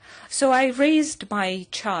life. So I raised my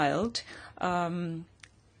child, and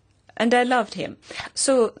I loved him.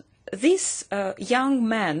 So this young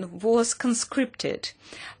man was conscripted,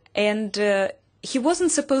 and he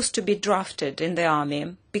wasn't supposed to be drafted in the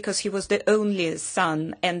army because he was the only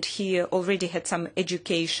son and he already had some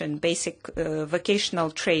education, basic vocational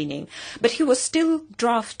training. But he was still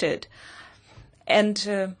drafted.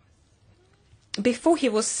 And before he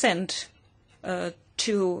was sent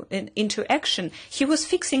into action, he was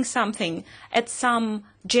fixing something at some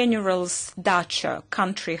general's dacha,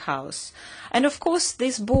 country house. And of course,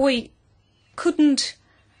 this boy didn't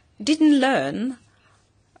learn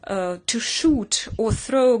to shoot or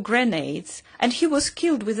throw grenades, and he was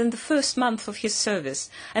killed within the first month of his service.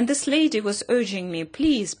 And this lady was urging me,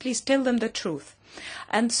 please, please tell them the truth.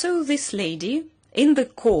 And so this lady, in the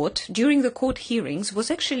court, during the court hearings, was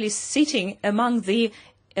actually sitting among the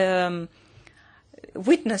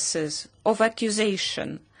witnesses of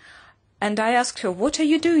accusation. And I asked her, what are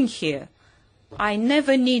you doing here? I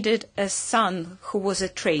never needed a son who was a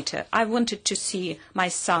traitor. I wanted to see my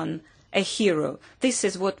son a hero. This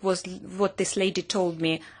is what this lady told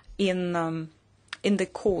me in the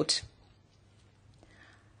court.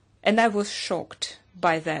 And I was shocked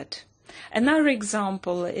by that. Another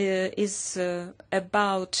example is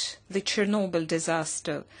about the Chernobyl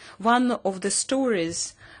disaster. One of the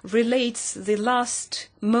stories relates the last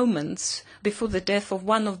moments before the death of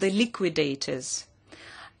one of the liquidators.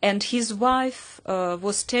 And his wife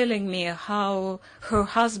was telling me how her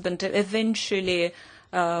husband eventually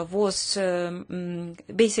was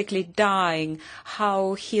basically dying,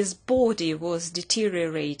 how his body was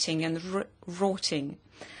deteriorating and rotting.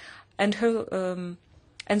 And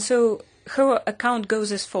so her account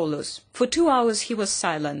goes as follows. For 2 hours he was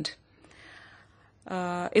silent.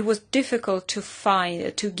 It was difficult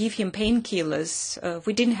to give him painkillers.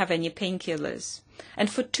 We didn't have any painkillers. And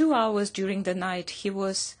for 2 hours during the night he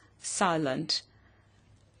was silent.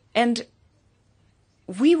 And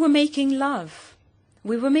we were making love.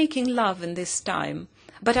 We were making love in this time,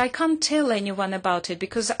 but I can't tell anyone about it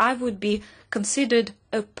because I would be considered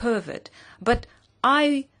a pervert. But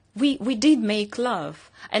we did make love,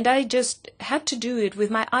 and I just had to do it with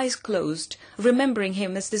my eyes closed, remembering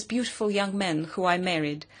him as this beautiful young man who I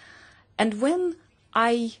married. And when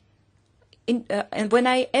I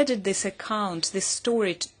added this account, this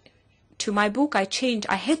story to my book, I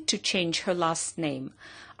had to change her last name.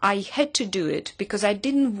 I had to do it because I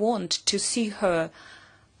didn't want to see her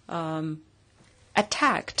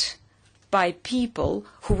attacked by people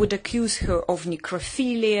who would accuse her of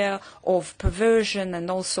necrophilia, of perversion, and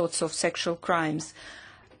all sorts of sexual crimes.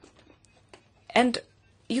 And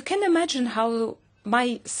you can imagine how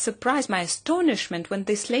my surprise, my astonishment when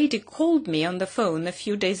this lady called me on the phone a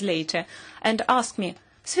few days later and asked me,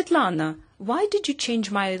 Svetlana, why did you change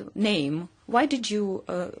my name? Why didn't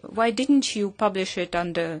you publish it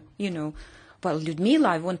under, well, Ludmila,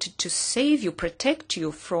 I wanted to save you, protect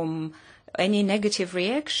you from any negative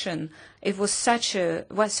reaction. It was such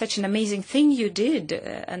an amazing thing you did,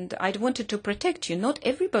 and I wanted to protect you. Not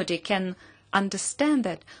everybody can understand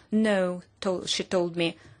that. No, she told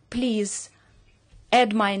me, please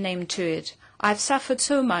add my name to it. I've suffered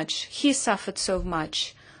so much. He suffered so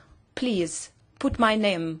much. Please put my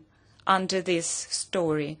name under this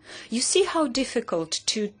story. You see how difficult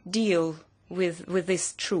to deal with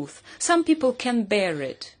this truth. Some people can bear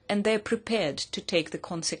it, and they're prepared to take the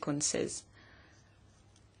consequences.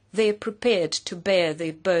 They're prepared to bear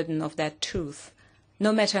the burden of that truth,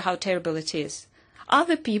 no matter how terrible it is.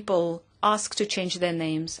 Other people ask to change their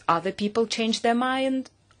names. Other people change their mind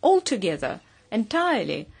altogether,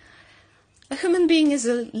 entirely. A human being is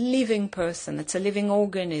a living person. It's a living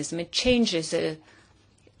organism. It changes. It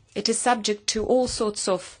is subject to all sorts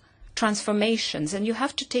of transformations, and you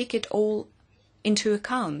have to take it all into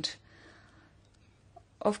account.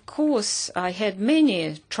 Of course, I had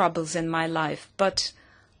many troubles in my life, but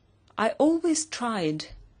I always tried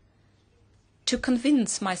to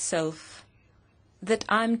convince myself that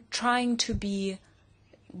I'm trying to be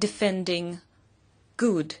defending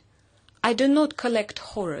good. I do not collect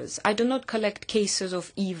horrors. I do not collect cases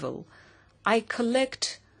of evil. I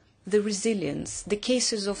collect the resilience, the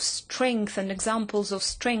cases of strength and examples of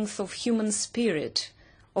strength of human spirit,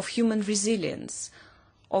 of human resilience,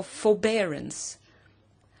 of forbearance.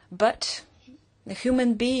 But the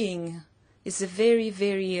human being is a very,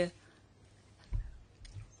 very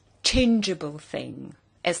changeable thing,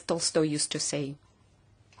 as Tolstoy used to say.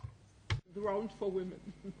 The round for women.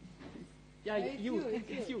 Yeah,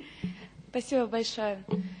 it's you. Спасибо большое.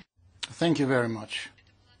 Thank you very much.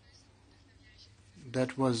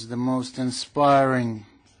 That was the most inspiring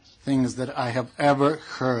things that I have ever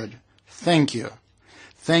heard. Thank you.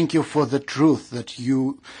 Thank you for the truth that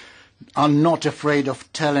you are not afraid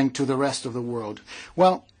of telling to the rest of the world.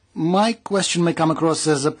 Well, my question may come across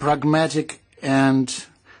as a pragmatic and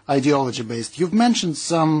ideology-based. You've mentioned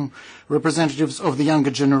some representatives of the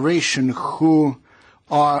younger generation who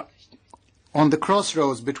are on the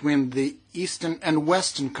crossroads between the Eastern and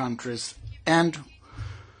Western countries. And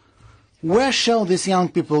where shall these young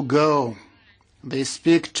people go? They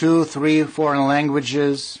speak 2, 3 foreign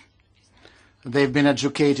languages. They've been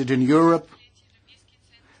educated in Europe.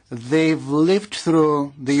 They've lived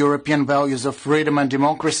through the European values of freedom and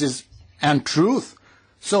democracies and truth.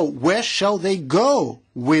 So where shall they go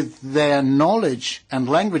with their knowledge and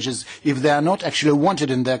languages if they are not actually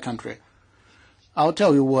wanted in their country? I'll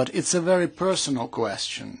tell you what, it's a very personal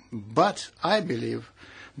question. But I believe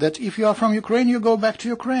that if you are from Ukraine, you go back to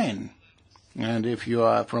Ukraine. And if you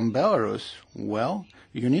are from Belarus, well,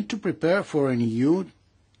 you need to prepare for a new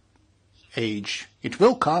age. It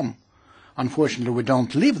will come. Unfortunately, we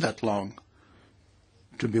don't live that long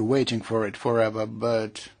to be waiting for it forever.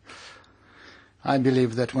 But I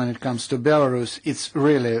believe that when it comes to Belarus, it's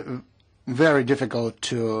really very difficult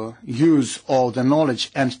to use all the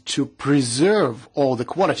knowledge and to preserve all the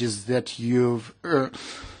qualities that you've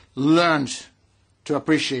learned to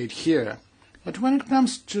appreciate here. But when it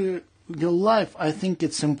comes to your life, I think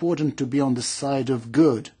it's important to be on the side of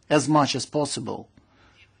good as much as possible.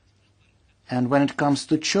 And when it comes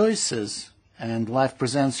to choices, and life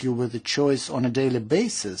presents you with a choice on a daily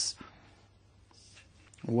basis,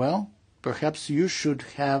 well, perhaps you should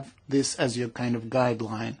have this as your kind of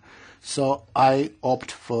guideline. So I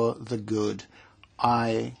opt for the good.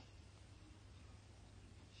 I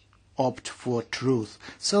opt for truth.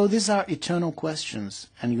 So these are eternal questions,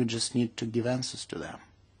 and you just need to give answers to them.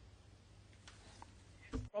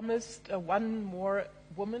 Promised one more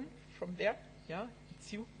woman from there. Yeah,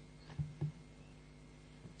 it's you.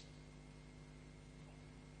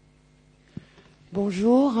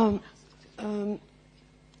 Bonjour.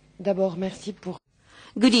 D'abord, merci pour...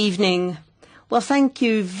 Good evening. Well, thank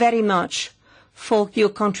you very much for your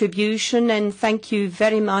contribution, and thank you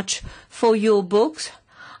very much for your books.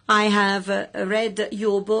 I have read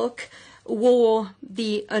your book, War,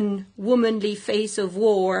 the Unwomanly Face of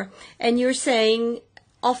War, and you're saying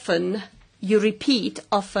often, you repeat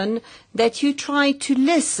often, that you try to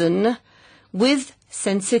listen with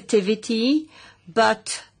sensitivity,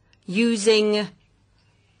 but using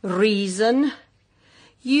reason.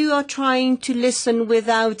 You are trying to listen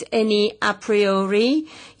without any a priori.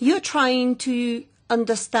 You're trying to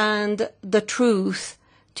understand the truth,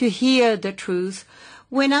 to hear the truth.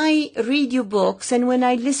 When I read your books and when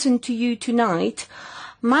I listen to you tonight,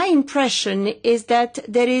 my impression is that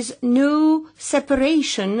there is no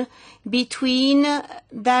separation between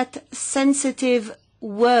that sensitive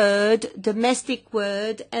word, domestic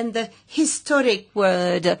word, and the historic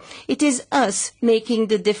word. It is us making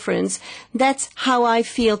the difference. That's how I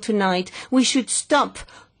feel tonight. We should stop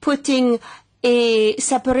putting a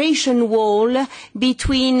separation wall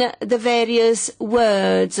between the various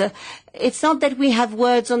words. It's not that we have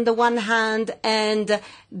words on the one hand and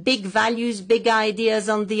big values, big ideas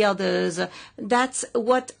on the others. That's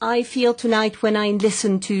what I feel tonight when I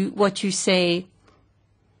listen to what you say.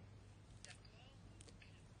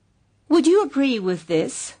 Would you agree with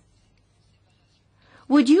this?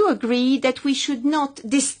 Would you agree that we should not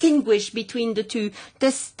distinguish between the two?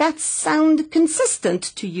 Does that sound consistent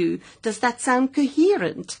to you? Does that sound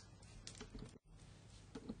coherent?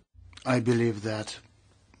 I believe that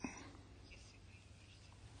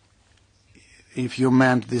if you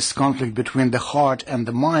meant this conflict between the heart and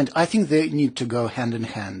the mind, I think they need to go hand in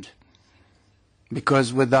hand.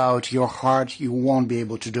 Because without your heart, you won't be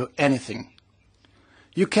able to do anything.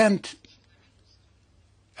 You can't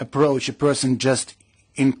approach a person just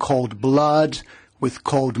in cold blood, with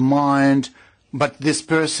cold mind, but this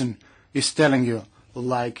person is telling you,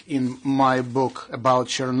 like in my book about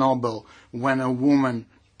Chernobyl, when a woman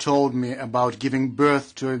told me about giving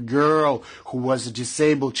birth to a girl who was a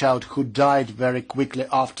disabled child who died very quickly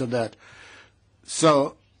after that.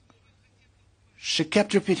 So she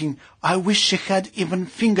kept repeating, I wish she had even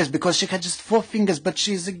fingers, because she had just 4 fingers, but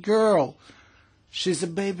she's a girl. She's a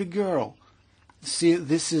baby girl. See,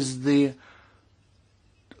 this is the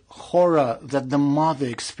horror that the mother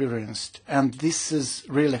experienced, and this is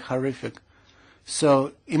really horrific.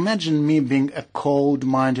 So imagine me being a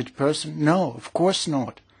cold-minded person. No, of course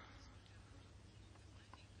not.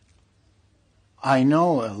 I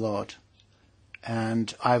know a lot,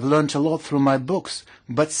 and I've learned a lot through my books,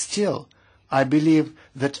 but still, I believe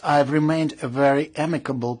that I've remained a very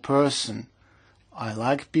amicable person. I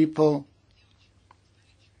like people,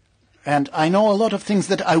 and I know a lot of things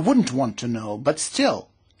that I wouldn't want to know, but still.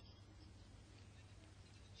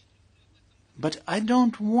 But I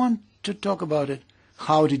don't want to talk about it.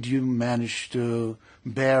 How did you manage to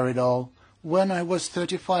bear it all? When I was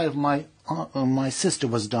 35, my sister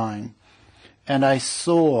was dying. And I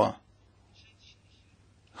saw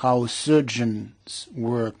how surgeons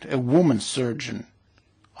worked, a woman surgeon.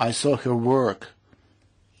 I saw her work.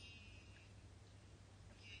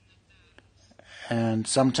 And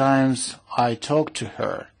sometimes I talked to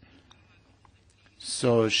her.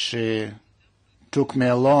 So she took me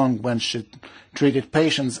along when she treated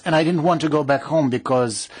patients. And I didn't want to go back home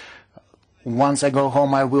because once I go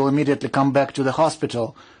home, I will immediately come back to the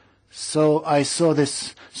hospital. So I saw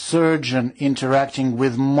this surgeon interacting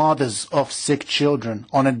with mothers of sick children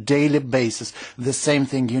on a daily basis. The same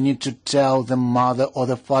thing, you need to tell the mother or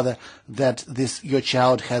the father that your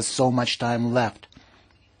child has so much time left.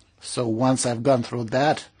 So once I've gone through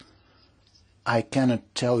that, I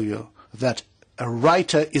cannot tell you that a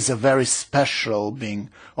writer is a very special being.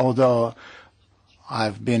 Although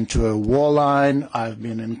I've been to a war line, I've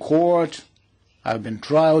been in court, I've been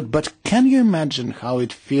tried, but can you imagine how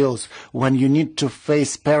it feels when you need to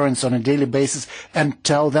face parents on a daily basis and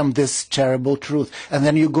tell them this terrible truth? And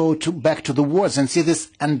then you go back to the wards and see these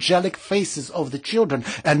angelic faces of the children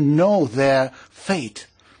and know their fate.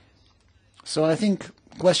 So I think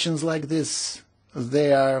questions like this,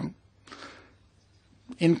 they are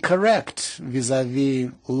incorrect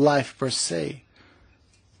vis-à-vis life per se.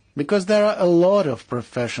 Because there are a lot of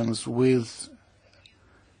professions with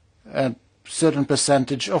a certain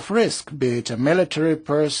percentage of risk, be it a military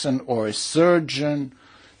person or a surgeon.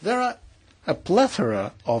 There are a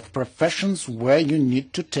plethora of professions where you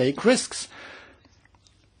need to take risks.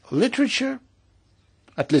 Literature,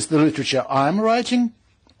 at least the literature I'm writing,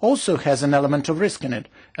 also has an element of risk in it.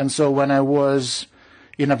 And so when I was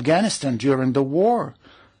in Afghanistan during the war,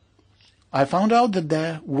 I found out that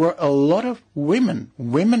there were a lot of women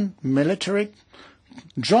military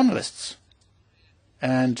journalists.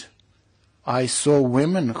 And I saw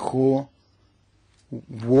women who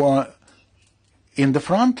were in the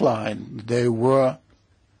front line. They were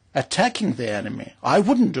attacking the enemy. I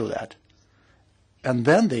wouldn't do that. And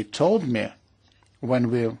then they told me when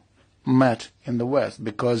we met in the West,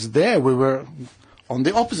 because there we were on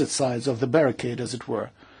the opposite sides of the barricade, as it were.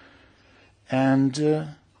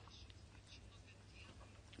 And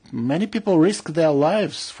many people risk their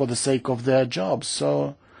lives for the sake of their jobs.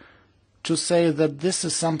 So to say that this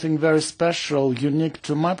is something very special, unique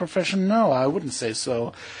to my profession, no, I wouldn't say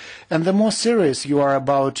so. And the more serious you are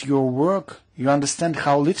about your work, you understand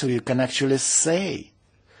how little you can actually say,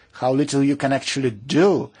 how little you can actually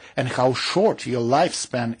do, and how short your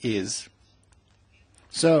lifespan is.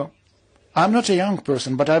 So, I'm not a young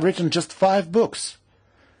person, but I've written just 5 books,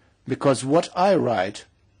 because what I write,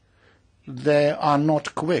 they are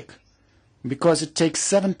not quick. Because it takes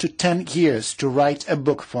 7 to 10 years to write a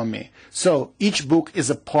book for me. So each book is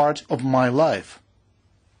a part of my life.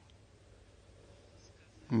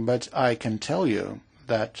 But I can tell you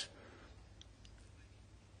that,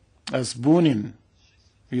 as Bunin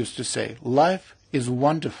used to say, life is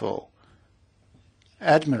wonderful,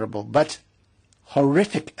 admirable, but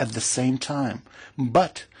horrific at the same time.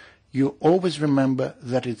 But you always remember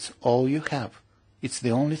that it's all you have. It's the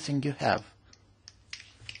only thing you have.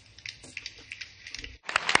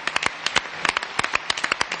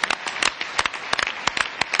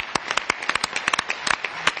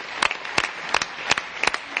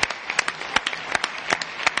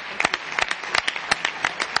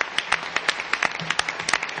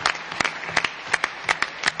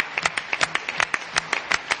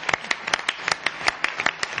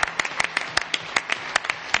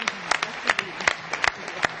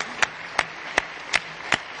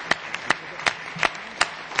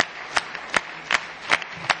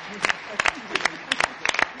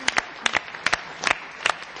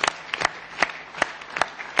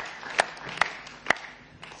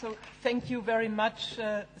 So thank you very much,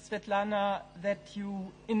 Svetlana, that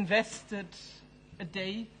you invested a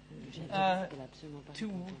day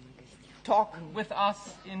to talk with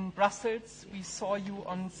us in Brussels. We saw you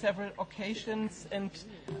on several occasions, and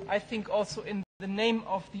I think also in the name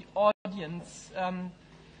of the audience,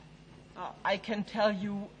 I can tell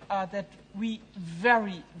you that we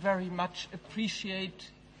very, very much appreciate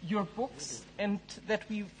your books, and that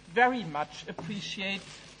we very much appreciate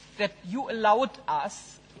that you allowed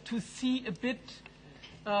us to see a bit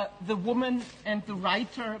the woman and the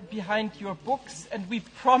writer behind your books, and we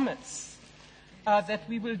promise that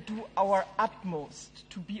we will do our utmost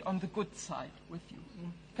to be on the good side with you.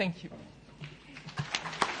 Thank you.